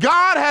of what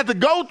God had to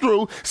go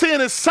through seeing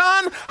his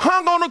son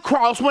hung on the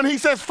cross when he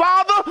says,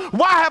 Father,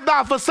 why have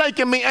thou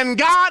forsaken me? And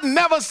God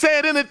never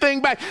said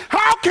anything back.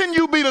 How can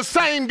you be the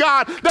same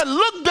God that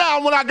looked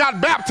down when I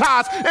got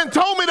baptized and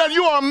told me that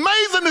you are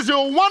amazing, that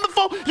you're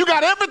wonderful, you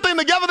got everything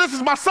together, this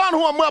is my son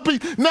who I'm well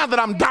pleased, now that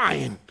I'm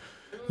dying,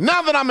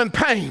 now that I'm in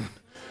pain?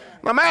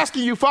 And I'm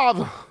asking you,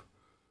 Father,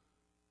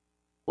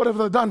 what have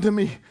they done to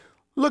me?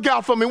 Look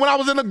out for me. When I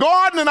was in the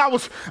garden and I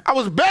was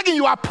begging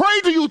you, I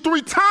prayed to you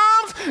 3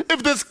 times,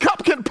 if this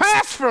cup can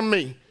pass from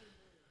me,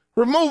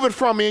 remove it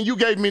from me, and you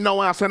gave me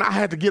no answer. And I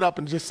had to get up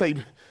and just say,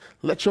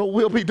 let your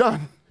will be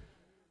done.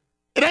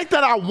 It ain't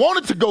that I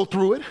wanted to go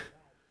through it.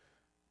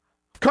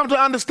 come to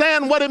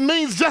understand what it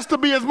means just to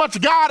be as much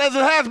God as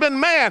it has been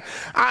man.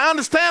 I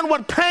understand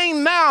what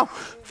pain now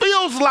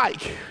feels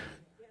like.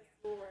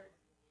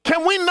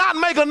 Can we not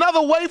make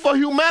another way for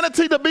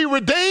humanity to be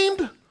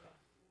redeemed?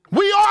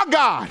 We are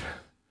God.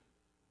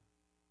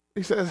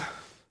 He says,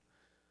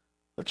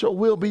 let your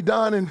will be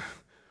done. And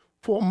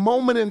for a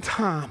moment in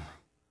time,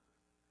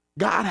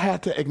 God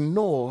had to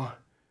ignore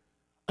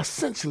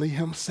essentially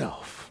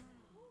himself.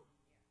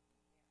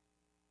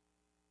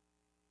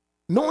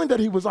 Knowing that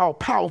he was all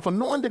powerful,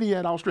 knowing that he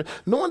had all strength,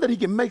 knowing that he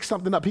can make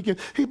something up.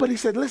 But he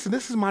said, listen,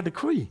 this is my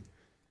decree.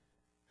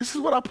 This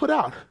is what I put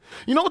out.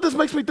 You know what this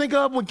makes me think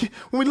of when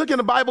we look in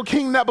the Bible,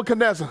 King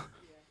Nebuchadnezzar.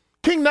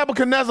 King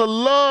Nebuchadnezzar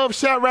loved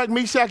Shadrach,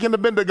 Meshach, and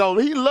Abednego.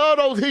 He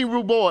loved those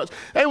Hebrew boys.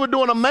 They were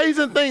doing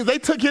amazing things. They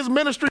took his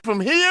ministry from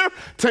here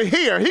to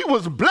here. He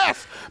was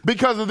blessed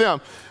because of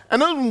them.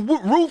 And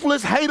those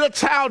ruthless hater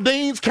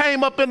Chaldeans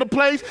came up into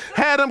place,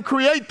 had them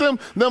create them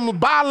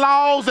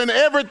bylaws and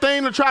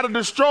everything to try to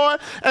destroy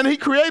it. And he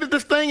created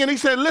this thing and he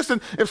said,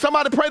 listen, if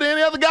somebody pray to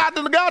any other God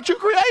than the God you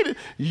created,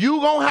 you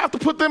going to have to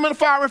put them in the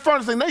fiery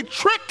furnace. And they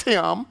tricked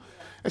him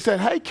and said,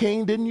 hey,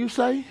 king, didn't you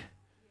say?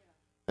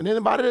 And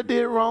anybody that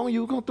did wrong,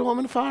 you were going to throw them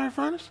in the fiery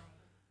furnace?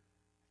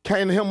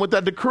 Came to him with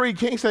that decree.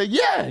 King said,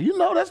 yeah, you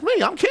know, that's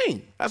me. I'm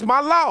king. That's my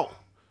law.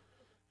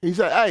 He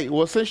said, hey,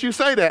 well, since you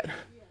say that,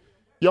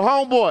 your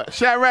homeboy,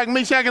 Shadrach,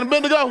 Meshach, and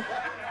Abednego,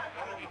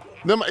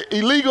 them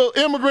illegal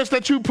immigrants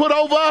that you put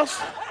over us,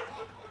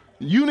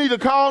 you need to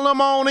call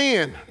them on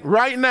in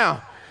right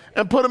now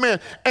and put them in.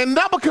 And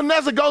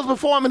Nebuchadnezzar goes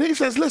before him and he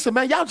says, listen,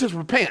 man, y'all just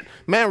repent.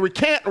 Man,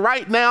 recant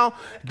right now.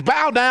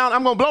 Bow down.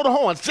 I'm going to blow the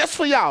horns just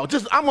for y'all.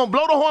 I'm going to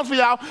blow the horns for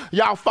y'all.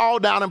 Y'all fall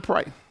down and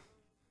pray.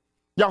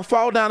 Y'all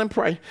fall down and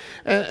pray.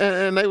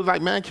 And they was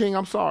like, man, king,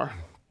 I'm sorry.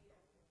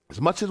 As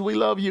much as we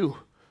love you,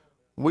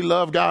 we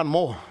love God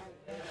more.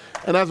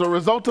 And as a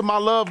result of my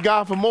love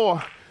God for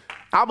more,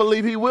 I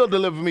believe he will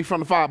deliver me from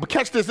the fire. But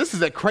catch this, this is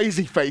that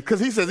crazy faith, because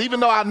he says, even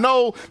though I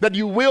know that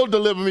you will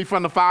deliver me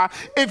from the fire,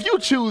 if you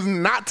choose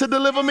not to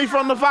deliver me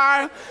from the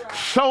fire,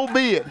 so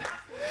be it.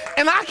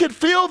 And I could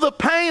feel the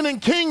pain in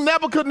King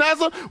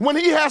Nebuchadnezzar when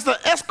he has to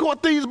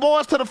escort these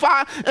boys to the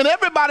fire. And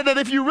everybody that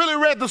if you really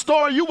read the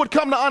story, you would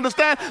come to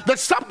understand that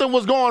something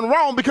was going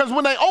wrong, because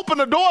when they opened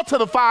the door to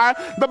the fire,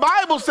 the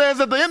Bible says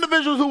that the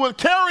individuals who were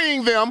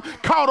carrying them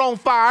caught on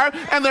fire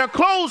and their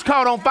clothes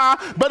caught on fire,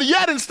 but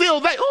yet and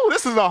still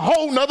this is a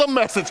whole nother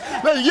message.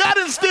 That yet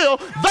and still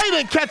they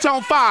didn't catch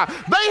on fire.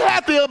 They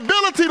had the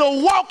ability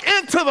to walk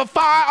into the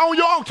fire on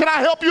your own. Can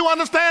I help you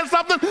understand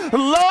something?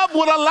 Love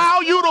would allow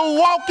you to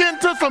walk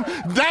into some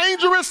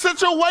dangerous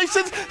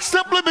situations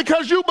simply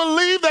because you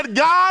believe that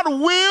God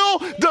will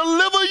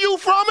deliver you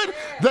from it.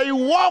 They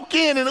walk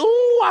in and,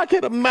 I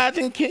can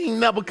imagine King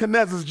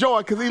Nebuchadnezzar's joy,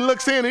 because he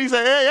looks in and he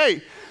said,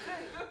 hey,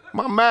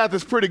 my math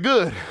is pretty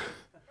good.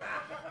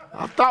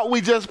 I thought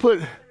we just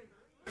put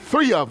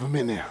 3 of them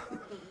in there.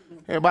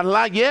 Everybody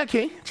like, yeah,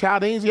 king.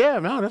 Chaldeans, yeah,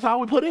 man, that's all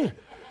we put in.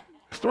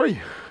 It's 3.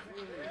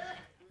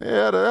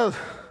 Yeah,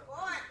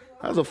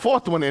 there's a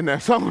 4th one in there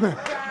somewhere.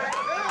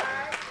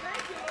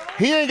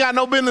 He ain't got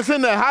no business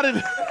in there. How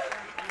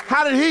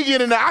did he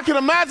get in there? I can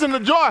imagine the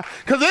joy,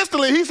 because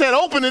instantly he said,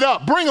 open it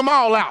up. Bring them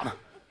all out.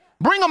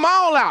 Bring them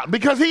all out,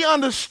 because he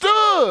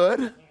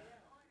understood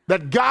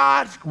that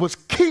God was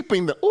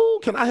keeping them.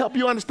 Can I help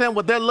you understand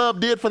what that love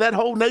did for that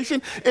whole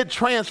nation? It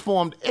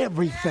transformed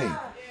everything.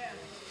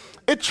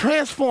 It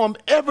transformed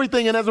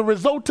everything, and as a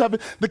result of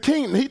it, the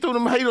king, he threw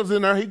them haters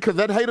in there, because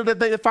that hater that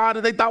they fired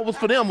that they thought was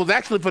for them was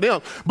actually for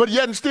them. But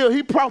yet and still,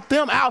 he brought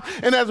them out,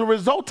 and as a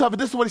result of it,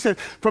 this is what he said,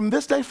 from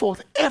this day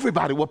forth,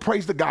 everybody will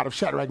praise the God of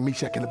Shadrach,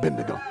 Meshach, and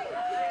Abednego.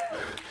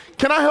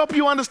 Can I help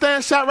you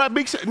understand Shadrach,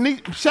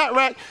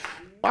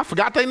 I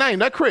forgot their name.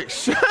 That quick.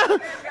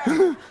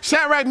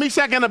 Shadrach,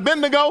 Meshach, and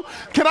Abednego.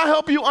 Can I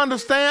help you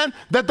understand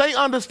that they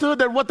understood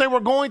that what they were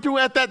going through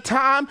at that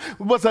time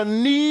was a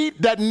need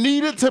that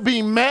needed to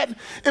be met?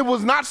 It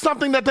was not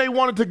something that they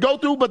wanted to go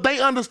through, but they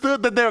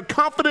understood that they're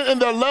confident in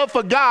their love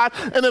for God.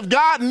 And if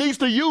God needs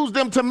to use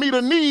them to meet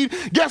a need,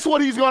 guess what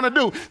he's going to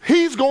do?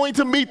 He's going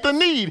to meet the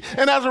need.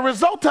 And as a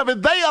result of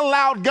it, they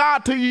allowed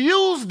God to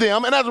use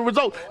them. And as a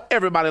result,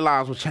 everybody's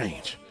lives will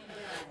change.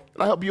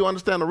 I help you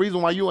understand the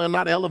reason why you are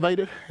not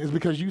elevated is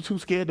because you're too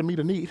scared to meet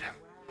a need.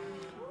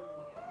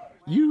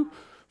 You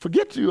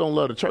forget you don't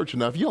love the church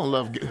enough. You don't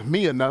love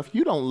me enough.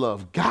 You don't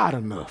love God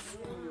enough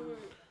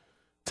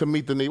to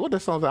meet the need. What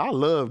that song say? I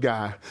love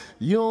God.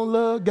 You don't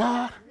love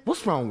God?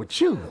 What's wrong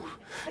with you?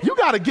 You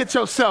got to get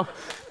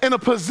yourself in a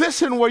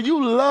position where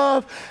you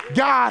love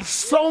God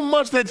so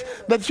much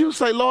that you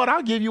say, Lord,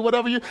 I'll give you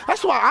whatever you.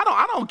 That's why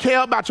I don't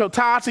care about your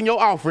tithes and your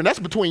offering. That's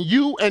between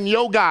you and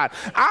your God.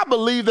 I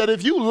believe that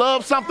if you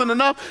love something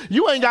enough,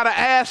 you ain't got to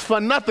ask for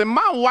nothing.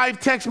 My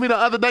wife texted me the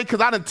other day because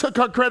I done took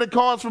her credit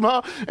cards from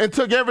her and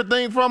took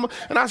everything from her.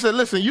 And I said,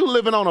 listen, you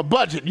living on a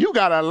budget. You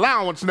got an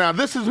allowance now.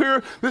 This is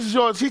here. This is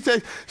yours. She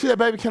said,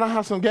 baby, can I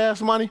have some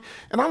gas money?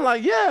 And I'm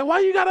like, yeah, why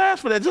you got to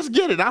ask for that? Just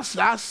get it. I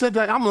said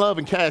that I'm loving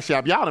and Cash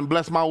App. Y'all done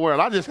blessed my world.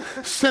 I just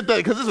sent that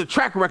because it's a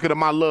track record of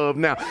my love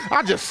now.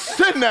 I just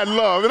send that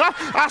love. And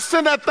I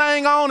send that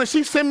thing on, and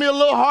she sent me a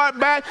little heart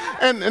back.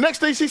 And the next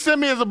thing she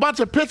sent me is a bunch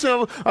of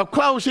pictures of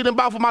clothes she didn't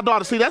buy for my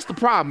daughter. See, that's the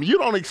problem. You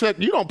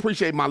don't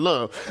appreciate my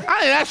love.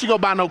 I didn't ask you to go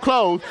buy no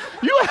clothes.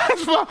 You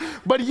asked for,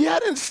 but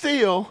yet and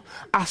still,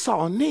 I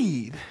saw a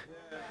need,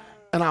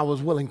 and I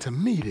was willing to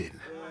meet it.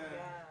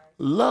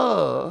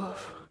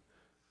 Love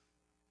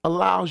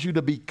allows you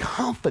to be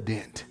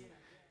confident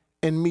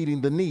in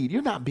meeting the need.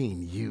 You're not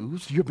being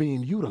used, you're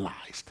being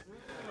utilized.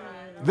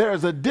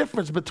 There's a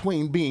difference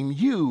between being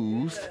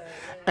used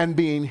and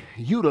being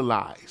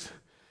utilized.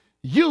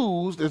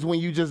 Used is when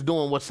you're just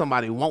doing what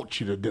somebody wants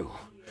you to do.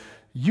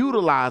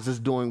 Utilized is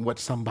doing what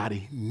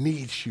somebody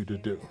needs you to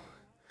do.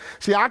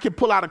 See, I could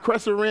pull out a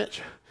crescent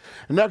wrench,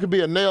 and there could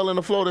be a nail in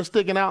the floor that's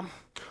sticking out.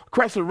 A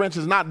crescent wrench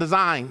is not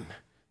designed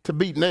to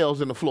beat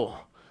nails in the floor.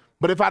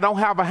 But if I don't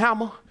have a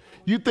hammer,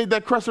 you think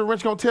that crescent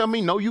wrench going to tell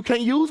me, no, you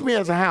can't use me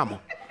as a hammer.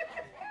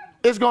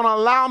 It's going to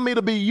allow me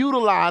to be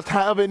utilized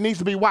however it needs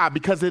to be. Why?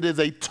 Because it is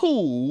a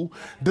tool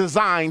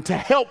designed to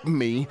help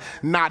me,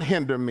 not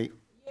hinder me.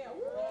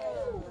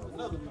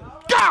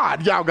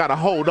 God, y'all got to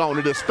hold on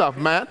to this stuff,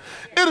 man.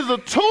 It is a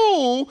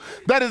tool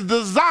that is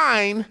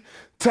designed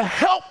to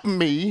help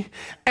me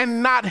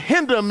and not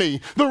hinder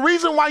me. The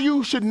reason why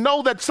you should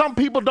know that some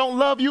people don't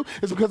love you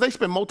is because they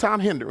spend more time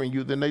hindering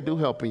you than they do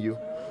helping you.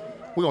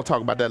 We're going to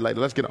talk about that later.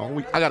 Let's get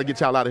on. I got to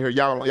get y'all out of here.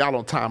 Y'all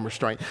on time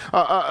restraint.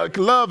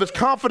 Love is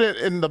confident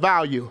in the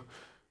value,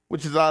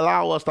 which is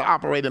allow us to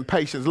operate in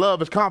patience.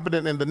 Love is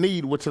confident in the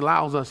need, which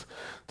allows us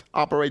to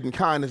operate in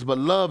kindness. But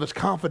love is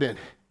confident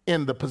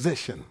in the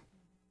position.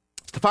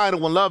 It's the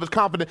final one. Love is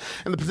confident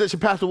in the position.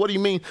 Pastor, what do you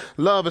mean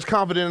love is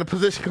confident in the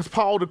position? Because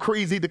Paul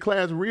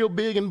declares real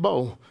big and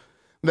bold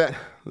that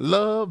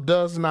love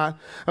does not,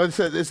 it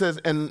says,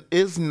 and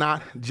is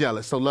not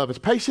jealous. So love is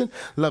patient,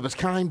 love is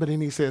kind, but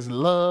then he says,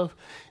 love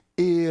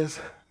is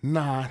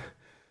not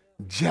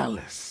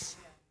jealous.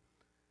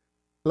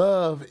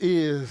 Love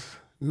is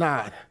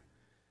not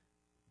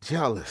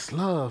jealous.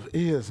 Love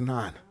is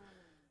not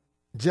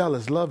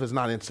jealous. Love is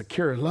not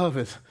insecure. Love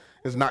is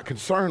not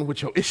concerned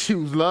with your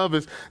issues. Love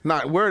is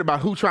not worried about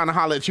who trying to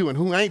holler at you and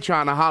who ain't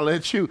trying to holler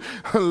at you.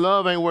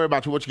 Love ain't worried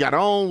about what you got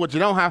on, what you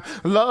don't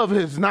have. Love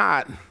is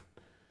not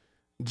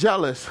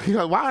jealous.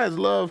 Why is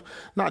love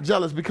not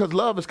jealous? Because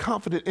love is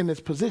confident in its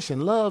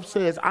position. Love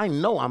says, I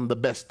know I'm the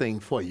best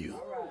thing for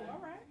you.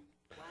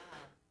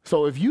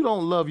 So if you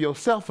don't love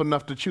yourself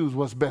enough to choose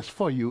what's best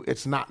for you,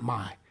 it's not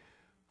my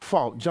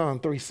fault. John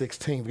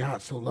 3:16,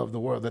 God so loved the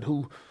world that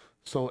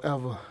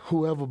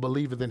whoever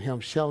believeth in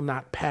him shall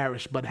not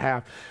perish but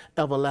have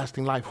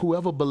everlasting life.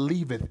 Whoever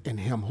believeth in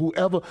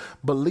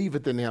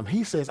him,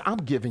 he says, I'm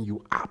giving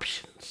you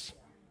options.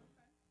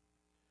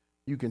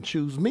 You can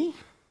choose me,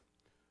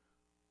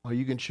 or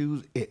you can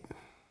choose it.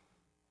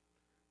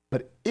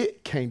 But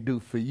it can't do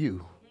for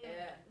you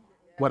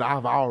what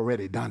I've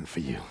already done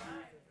for you.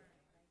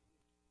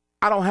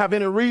 I don't have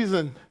any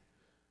reason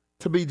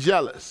to be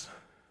jealous.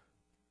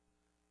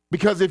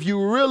 Because if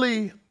you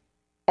really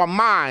are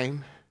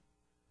mine,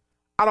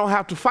 I don't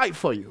have to fight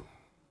for you.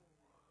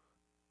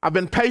 I've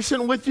been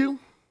patient with you.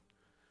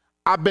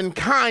 I've been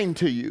kind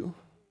to you.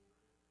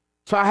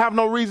 So I have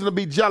no reason to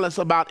be jealous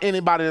about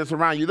anybody that's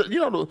around you. You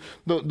know,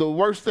 the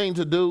worst thing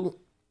to do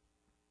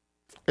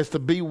is to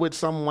be with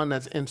someone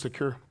that's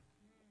insecure.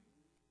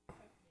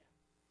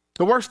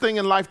 The worst thing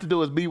in life to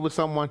do is be with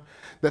someone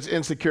that's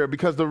insecure,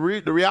 because the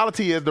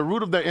reality is the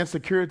root of their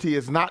insecurity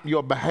is not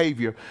your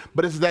behavior,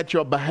 but it's that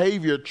your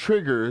behavior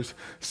triggers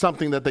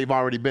something that they've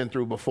already been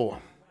through before.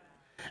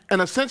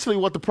 And essentially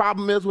what the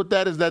problem is with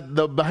that is that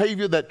the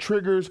behavior that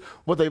triggers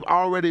what they've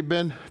already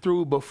been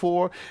through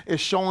before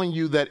is showing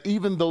you that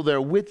even though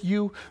they're with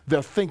you,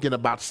 they're thinking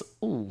about,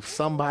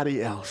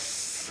 somebody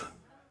else.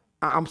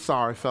 I'm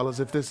sorry, fellas,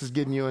 if this is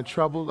getting you in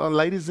trouble.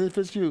 Ladies, if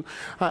it's you.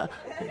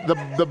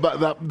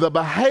 The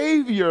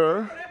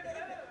behavior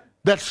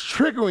that's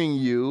triggering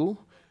you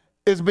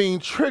is being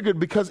triggered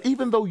because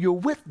even though you're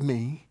with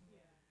me,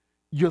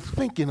 you're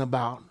thinking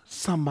about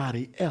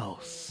somebody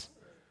else.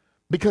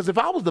 Because if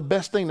I was the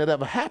best thing that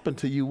ever happened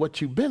to you,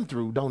 what you've been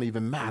through don't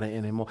even matter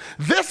anymore.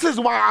 This is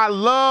why I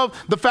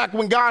love the fact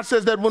when God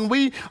says that when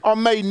we are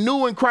made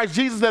new in Christ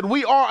Jesus, that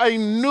we are a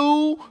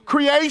new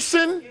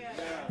creation.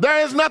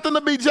 There is nothing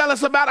to be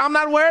jealous about. I'm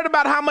not worried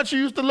about how much you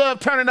used to love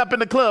turning up in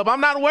the club.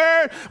 I'm not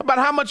worried about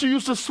how much you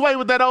used to sway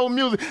with that old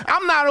music.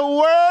 I'm not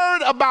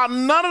worried about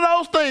none of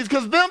those things,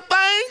 because them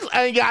things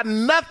ain't got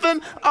nothing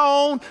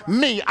on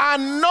me. I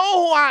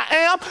know who I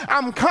am.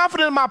 I'm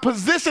confident in my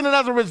position, and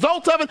as a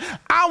result of it,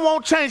 I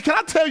won't change. Can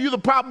I tell you the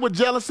problem with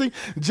jealousy?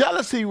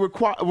 Jealousy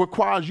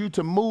requires you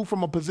to move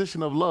from a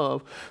position of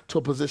love to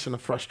a position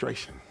of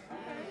frustration.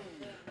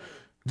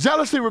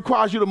 Jealousy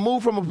requires you to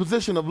move from a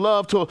position of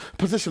love to a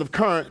position of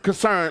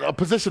concern, a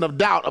position of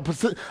doubt, a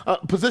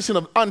position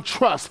of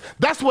untrust.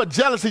 That's what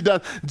jealousy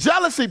does.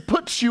 Jealousy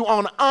puts you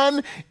on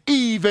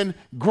uneven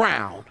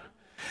ground.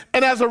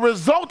 And as a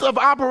result of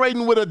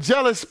operating with a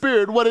jealous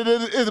spirit, what it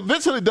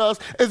eventually does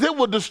is it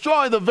will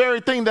destroy the very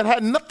thing that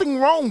had nothing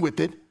wrong with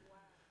it.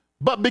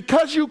 But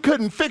because you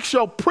couldn't fix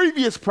your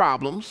previous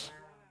problems,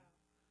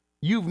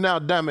 you've now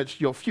damaged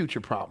your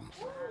future problems.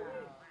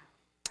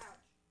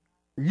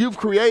 You've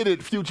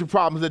created future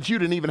problems that you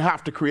didn't even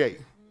have to create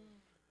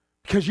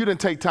because you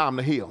didn't take time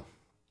to heal.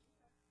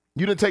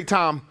 You didn't take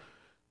time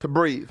to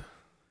breathe.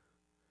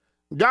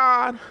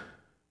 God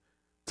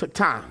took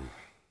time.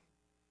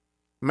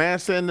 Man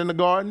sitting in the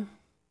garden,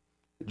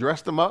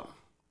 dressed him up,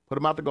 put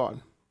him out the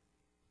garden.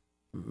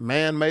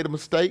 Man made a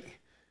mistake.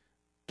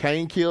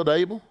 Cain killed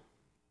Abel,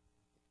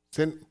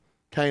 sent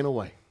Cain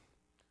away.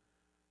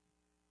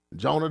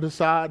 Jonah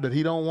decided that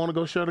he don't want to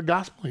go share the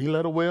gospel. He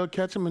let a whale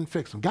catch him and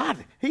fix him. God,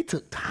 he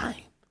took time.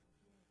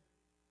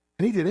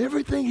 And he did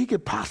everything he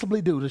could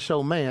possibly do to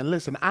show man,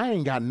 listen, I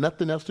ain't got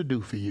nothing else to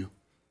do for you.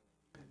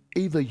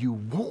 Either you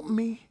want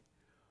me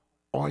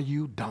or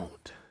you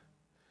don't.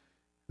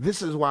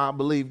 This is why I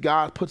believe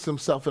God puts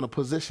himself in a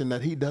position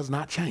that he does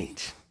not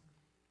change.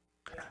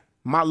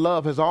 My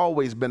love has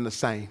always been the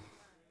same.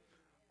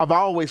 I've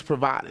always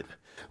provided.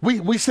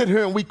 We sit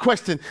here and we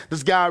question,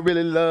 does God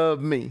really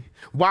love me?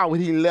 Why would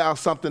he allow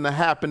something to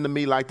happen to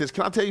me like this?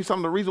 Can I tell you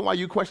something? The reason why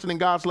you're questioning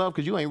God's love,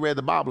 because you ain't read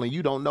the Bible and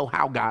you don't know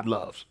how God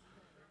loves.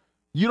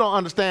 You don't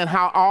understand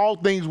how all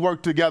things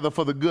work together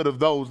for the good of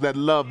those that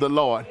love the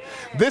Lord.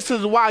 This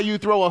is why you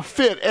throw a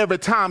fit every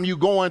time you're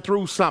going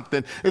through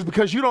something. It's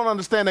because you don't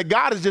understand that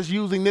God is just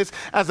using this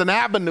as an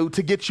avenue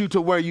to get you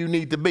to where you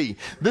need to be.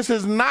 This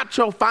is not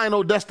your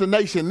final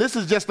destination. This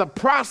is just a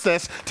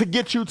process to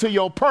get you to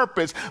your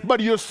purpose. But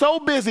you're so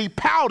busy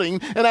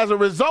pouting, and as a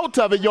result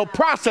of it, your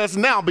process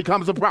now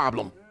becomes a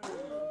problem.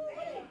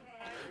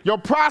 Your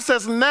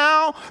process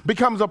now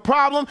becomes a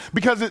problem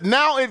because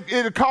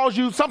it calls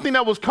you something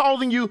that was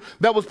causing you,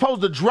 that was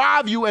supposed to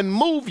drive you and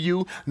move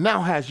you, now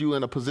has you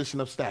in a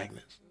position of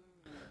stagnance.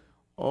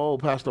 Oh,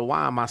 Pastor,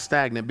 why am I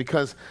stagnant?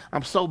 Because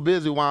I'm so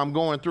busy while I'm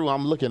going through,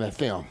 I'm looking at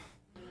them.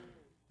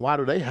 Why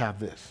do they have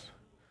this?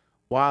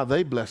 Why are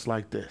they blessed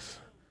like this?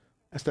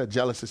 That's that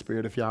jealousy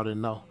spirit, if y'all didn't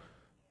know.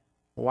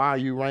 Why are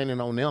you raining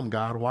on them,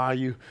 God?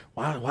 Why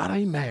are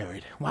they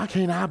married? Why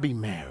can't I be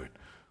married?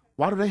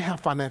 Why do they have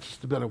financial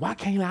stability? Why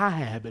can't I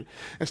have it?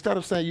 Instead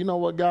of saying, you know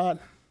what, God,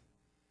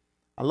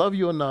 I love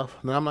you enough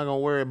that I'm not going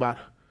to worry about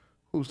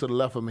who's to the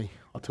left of me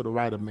or to the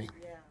right of me.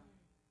 Yeah.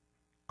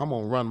 I'm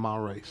going to run my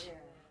race. Yeah.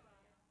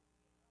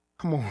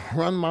 I'm going to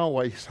run my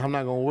race. I'm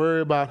not going to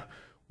worry about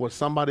what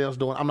somebody else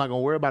doing. I'm not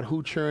going to worry about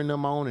who cheering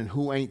them on and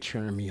who ain't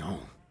cheering me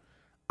on.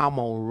 I'm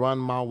going to run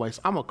my race.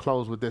 I'm going to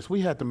close with this.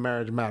 We had the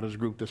Marriage Matters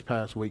group this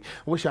past week.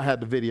 I wish I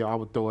had the video. I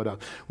would throw it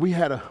up. We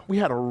had a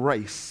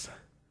race.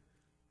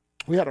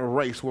 We had a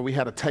race where we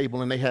had a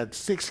table and they had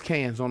 6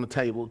 cans on the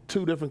table,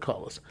 2 different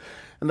colors.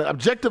 And the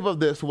objective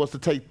of this was to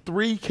take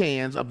 3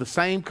 cans of the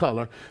same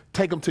color,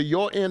 take them to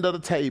your end of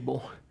the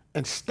table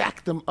and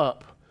stack them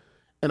up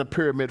in a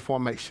pyramid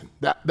formation.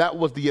 That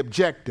was the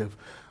objective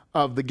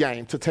of the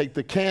game, to take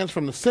the cans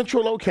from the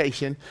central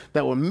location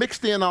that were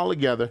mixed in all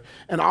together.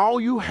 And all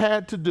you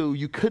had to do,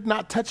 you could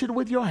not touch it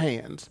with your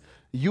hands.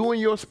 You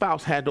and your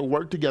spouse had to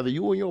work together.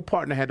 You and your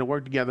partner had to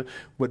work together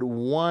with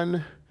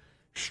 1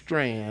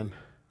 strand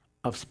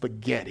of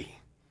spaghetti,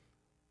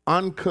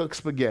 uncooked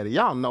spaghetti.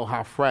 Y'all know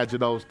how fragile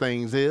those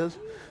things is.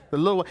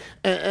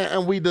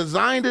 And we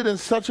designed it in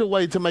such a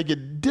way to make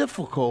it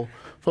difficult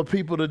for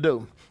people to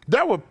do.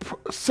 There were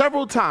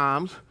several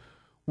times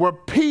where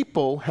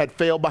people had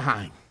failed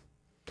behind.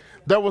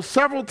 There were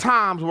several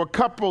times where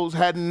couples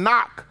had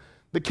knocked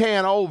the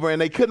can over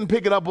and they couldn't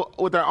pick it up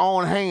with their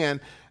own hand.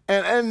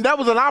 And that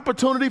was an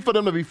opportunity for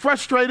them to be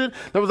frustrated.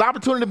 There was an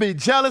opportunity to be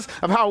jealous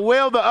of how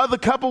well the other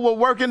couple were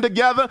working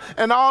together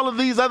and all of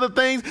these other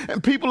things.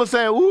 And people are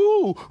saying,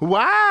 ooh,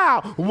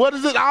 wow, what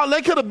is it?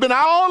 They could have been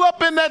all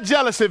up in that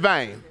jealousy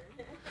vein.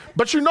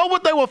 But you know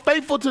what they were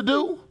faithful to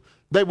do?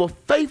 They were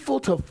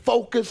faithful to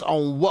focus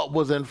on what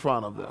was in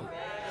front of them.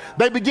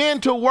 They began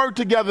to work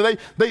together.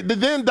 They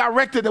then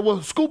directed,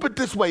 well, scoop it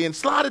this way and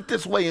slide it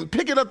this way and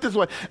pick it up this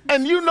way.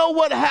 And you know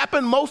what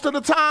happened most of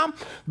the time?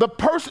 The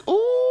person,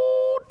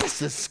 ooh,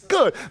 this is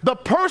good. The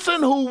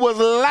person who was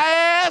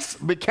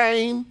last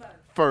became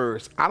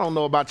first. I don't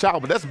know about y'all,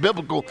 but that's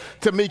biblical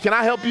to me. Can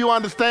I help you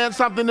understand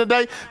something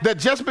today? That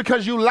just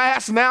because you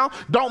last now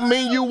don't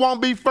mean you won't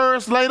be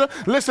first later.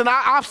 Listen,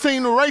 I've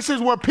seen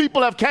races where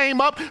people have came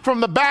up from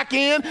the back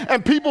end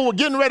and people were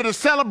getting ready to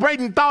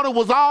celebrate and thought it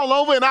was all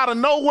over, and out of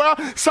nowhere,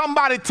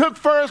 somebody took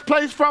first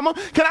place from them.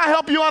 Can I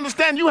help you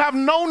understand? You have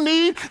no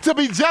need to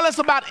be jealous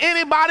about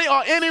anybody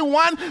or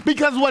anyone,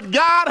 because what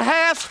God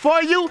has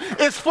for you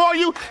is for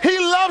you. He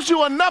loves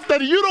you enough that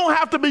you don't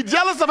have to be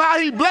jealous of how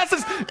he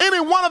blesses any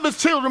one of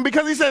his children,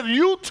 because he said,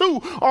 you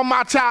too are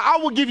my child. I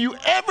will give you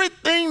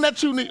everything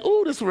that you need.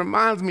 Ooh, this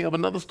reminds me of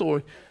another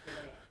story.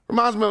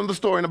 Reminds me of another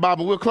story in the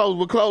Bible. We'll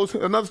close.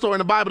 Another story in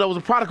the Bible, that was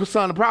a prodigal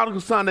son. The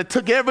prodigal son that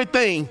took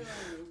everything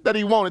that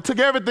he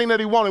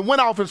wanted, went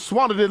off and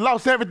squandered it,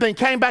 lost everything,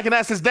 came back and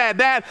asked his dad,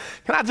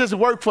 can I just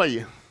work for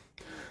you?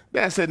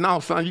 Dad said, no,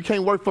 son, you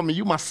can't work for me.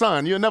 You my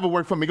son. You'll never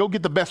work for me. Go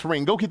get the best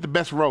ring. Go get the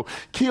best robe.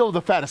 Kill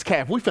the fattest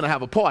calf. We finna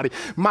have a party.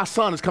 My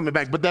son is coming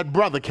back. But that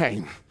brother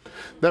came.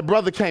 That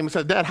brother came and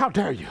said, Dad, how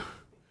dare you?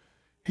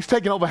 He's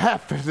taking over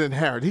half his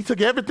inheritance. He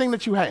took everything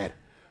that you had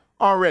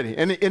already.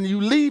 And you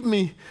leave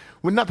me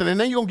with nothing. And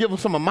then you're going to give him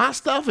some of my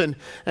stuff and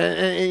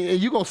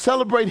you're going to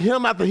celebrate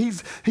him after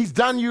he's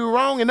done you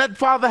wrong. And that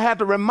father had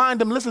to remind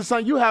him, listen,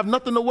 son, you have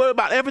nothing to worry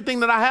about.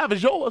 Everything that I have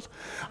is yours.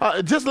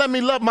 Just let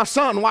me love my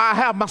son while I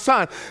have my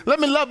son. Let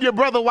me love your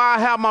brother while I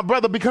have my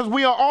brother, because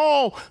we are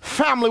all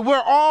family.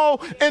 We're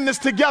all in this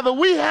together.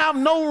 We have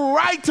no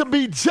right to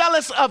be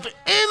jealous of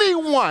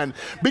anyone,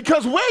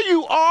 because where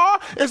you are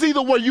is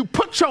either where you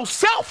put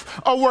yourself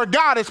or where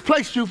God has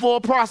placed you for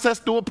a process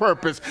through a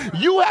purpose.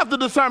 You have to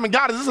determine,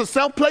 God, is this a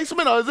self-placement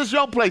or is this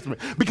your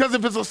placement? Because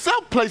if it's a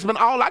self-placement,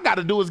 all I got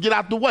to do is get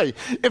out the way.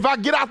 If I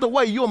get out the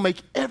way, you'll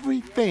make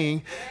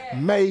everything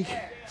make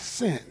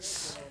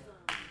sense.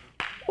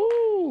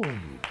 Ooh.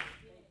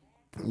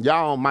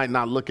 Y'all might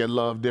not look at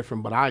love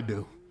different, but I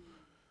do.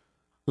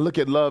 Look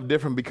at love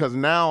different because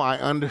now I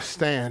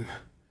understand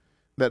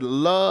that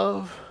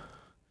love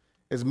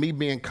is me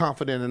being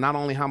confident in not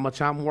only how much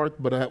I'm worth,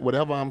 but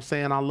whatever I'm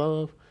saying I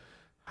love,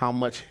 how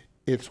much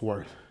it's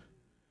worth.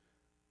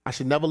 I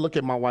should never look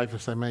at my wife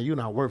and say, man, you're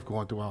not worth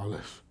going through all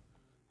this.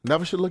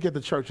 Never should look at the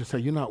church and say,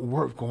 you're not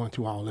worth going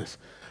through all this.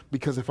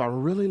 Because if I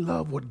really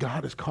love what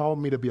God has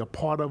called me to be a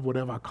part of,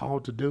 whatever I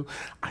called to do,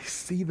 I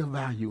see the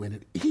value in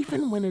it,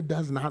 even when it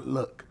does not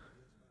look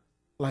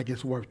like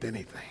it's worth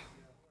anything.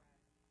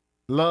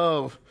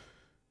 Love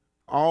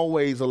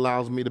always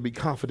allows me to be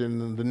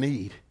confident in the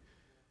need.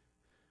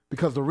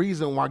 Because the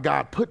reason why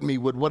God put me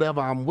with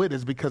whatever I'm with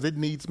is because it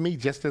needs me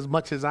just as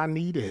much as I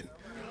need it.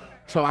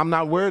 So I'm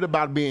not worried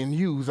about being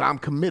used. I'm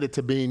committed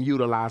to being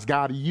utilized.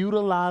 God,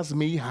 utilize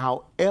me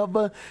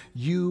however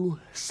you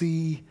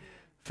see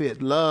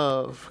fit.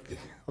 Love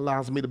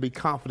allows me to be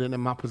confident in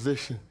my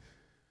position.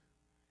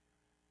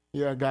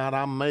 Yeah, God,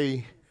 I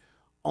may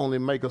only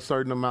make a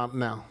certain amount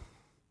now.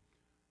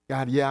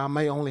 God, yeah, I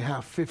may only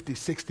have 50,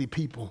 60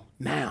 people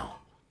now.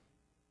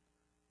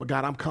 But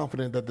God, I'm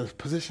confident that the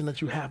position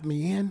that you have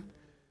me in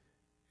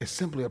is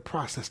simply a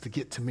process to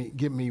get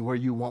me where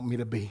you want me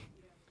to be.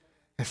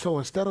 And so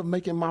instead of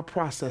making my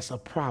process a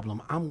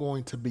problem, I'm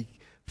going to be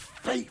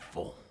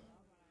faithful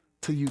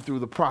to you through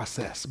the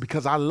process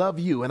because I love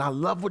you and I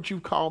love what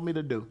you've called me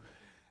to do.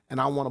 And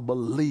I want to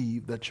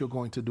believe that you're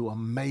going to do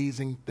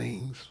amazing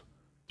things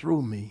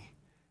through me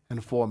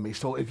and for me.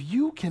 So if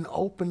you can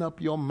open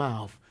up your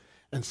mouth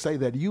and say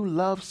that you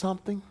love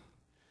something,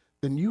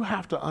 then you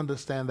have to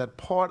understand that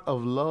part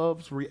of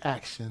love's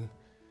reaction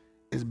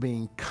is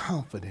being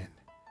confident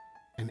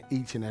in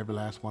each and every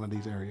last one of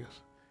these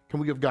areas. Can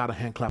we give God a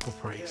hand clap of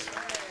praise?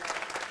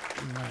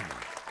 Amen.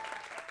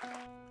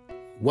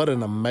 What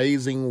an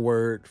amazing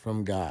word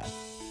from God.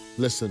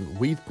 Listen,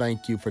 we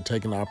thank you for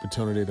taking the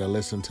opportunity to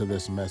listen to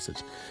this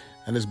message.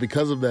 And it's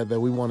because of that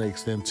we want to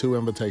extend 2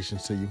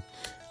 invitations to you.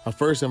 Our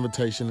first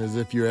invitation is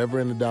if you're ever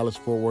in the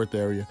Dallas-Fort Worth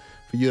area,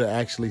 for you to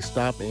actually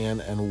stop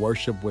in and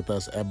worship with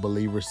us at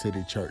Believer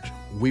City Church.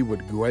 We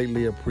would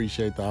greatly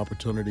appreciate the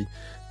opportunity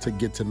to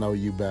get to know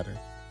you better.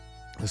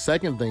 The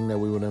second thing that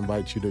we would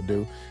invite you to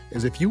do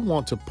is if you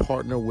want to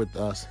partner with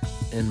us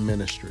in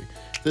ministry.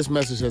 This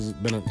message has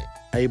been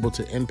able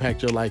to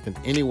impact your life in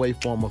any way,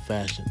 form, or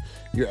fashion.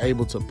 You're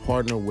able to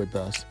partner with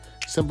us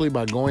simply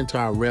by going to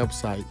our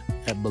website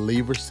at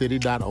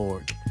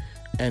believercity.org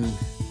and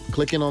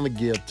clicking on the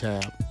Give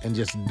tab and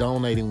just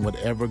donating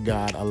whatever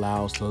God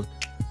allows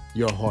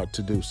your heart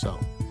to do so.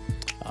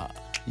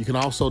 You can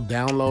also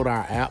download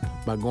our app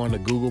by going to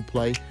Google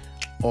Play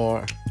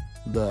or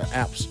the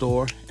App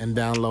Store and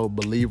download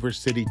Believer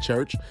City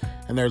Church.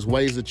 And there's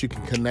ways that you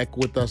can connect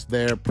with us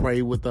there,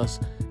 pray with us,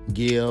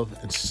 give,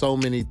 and so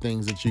many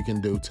things that you can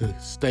do to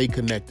stay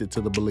connected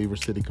to the Believer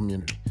City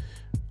community.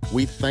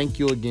 We thank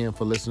you again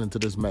for listening to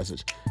this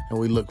message, and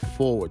we look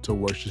forward to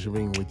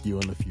worshiping with you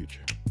in the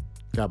future.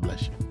 God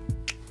bless you.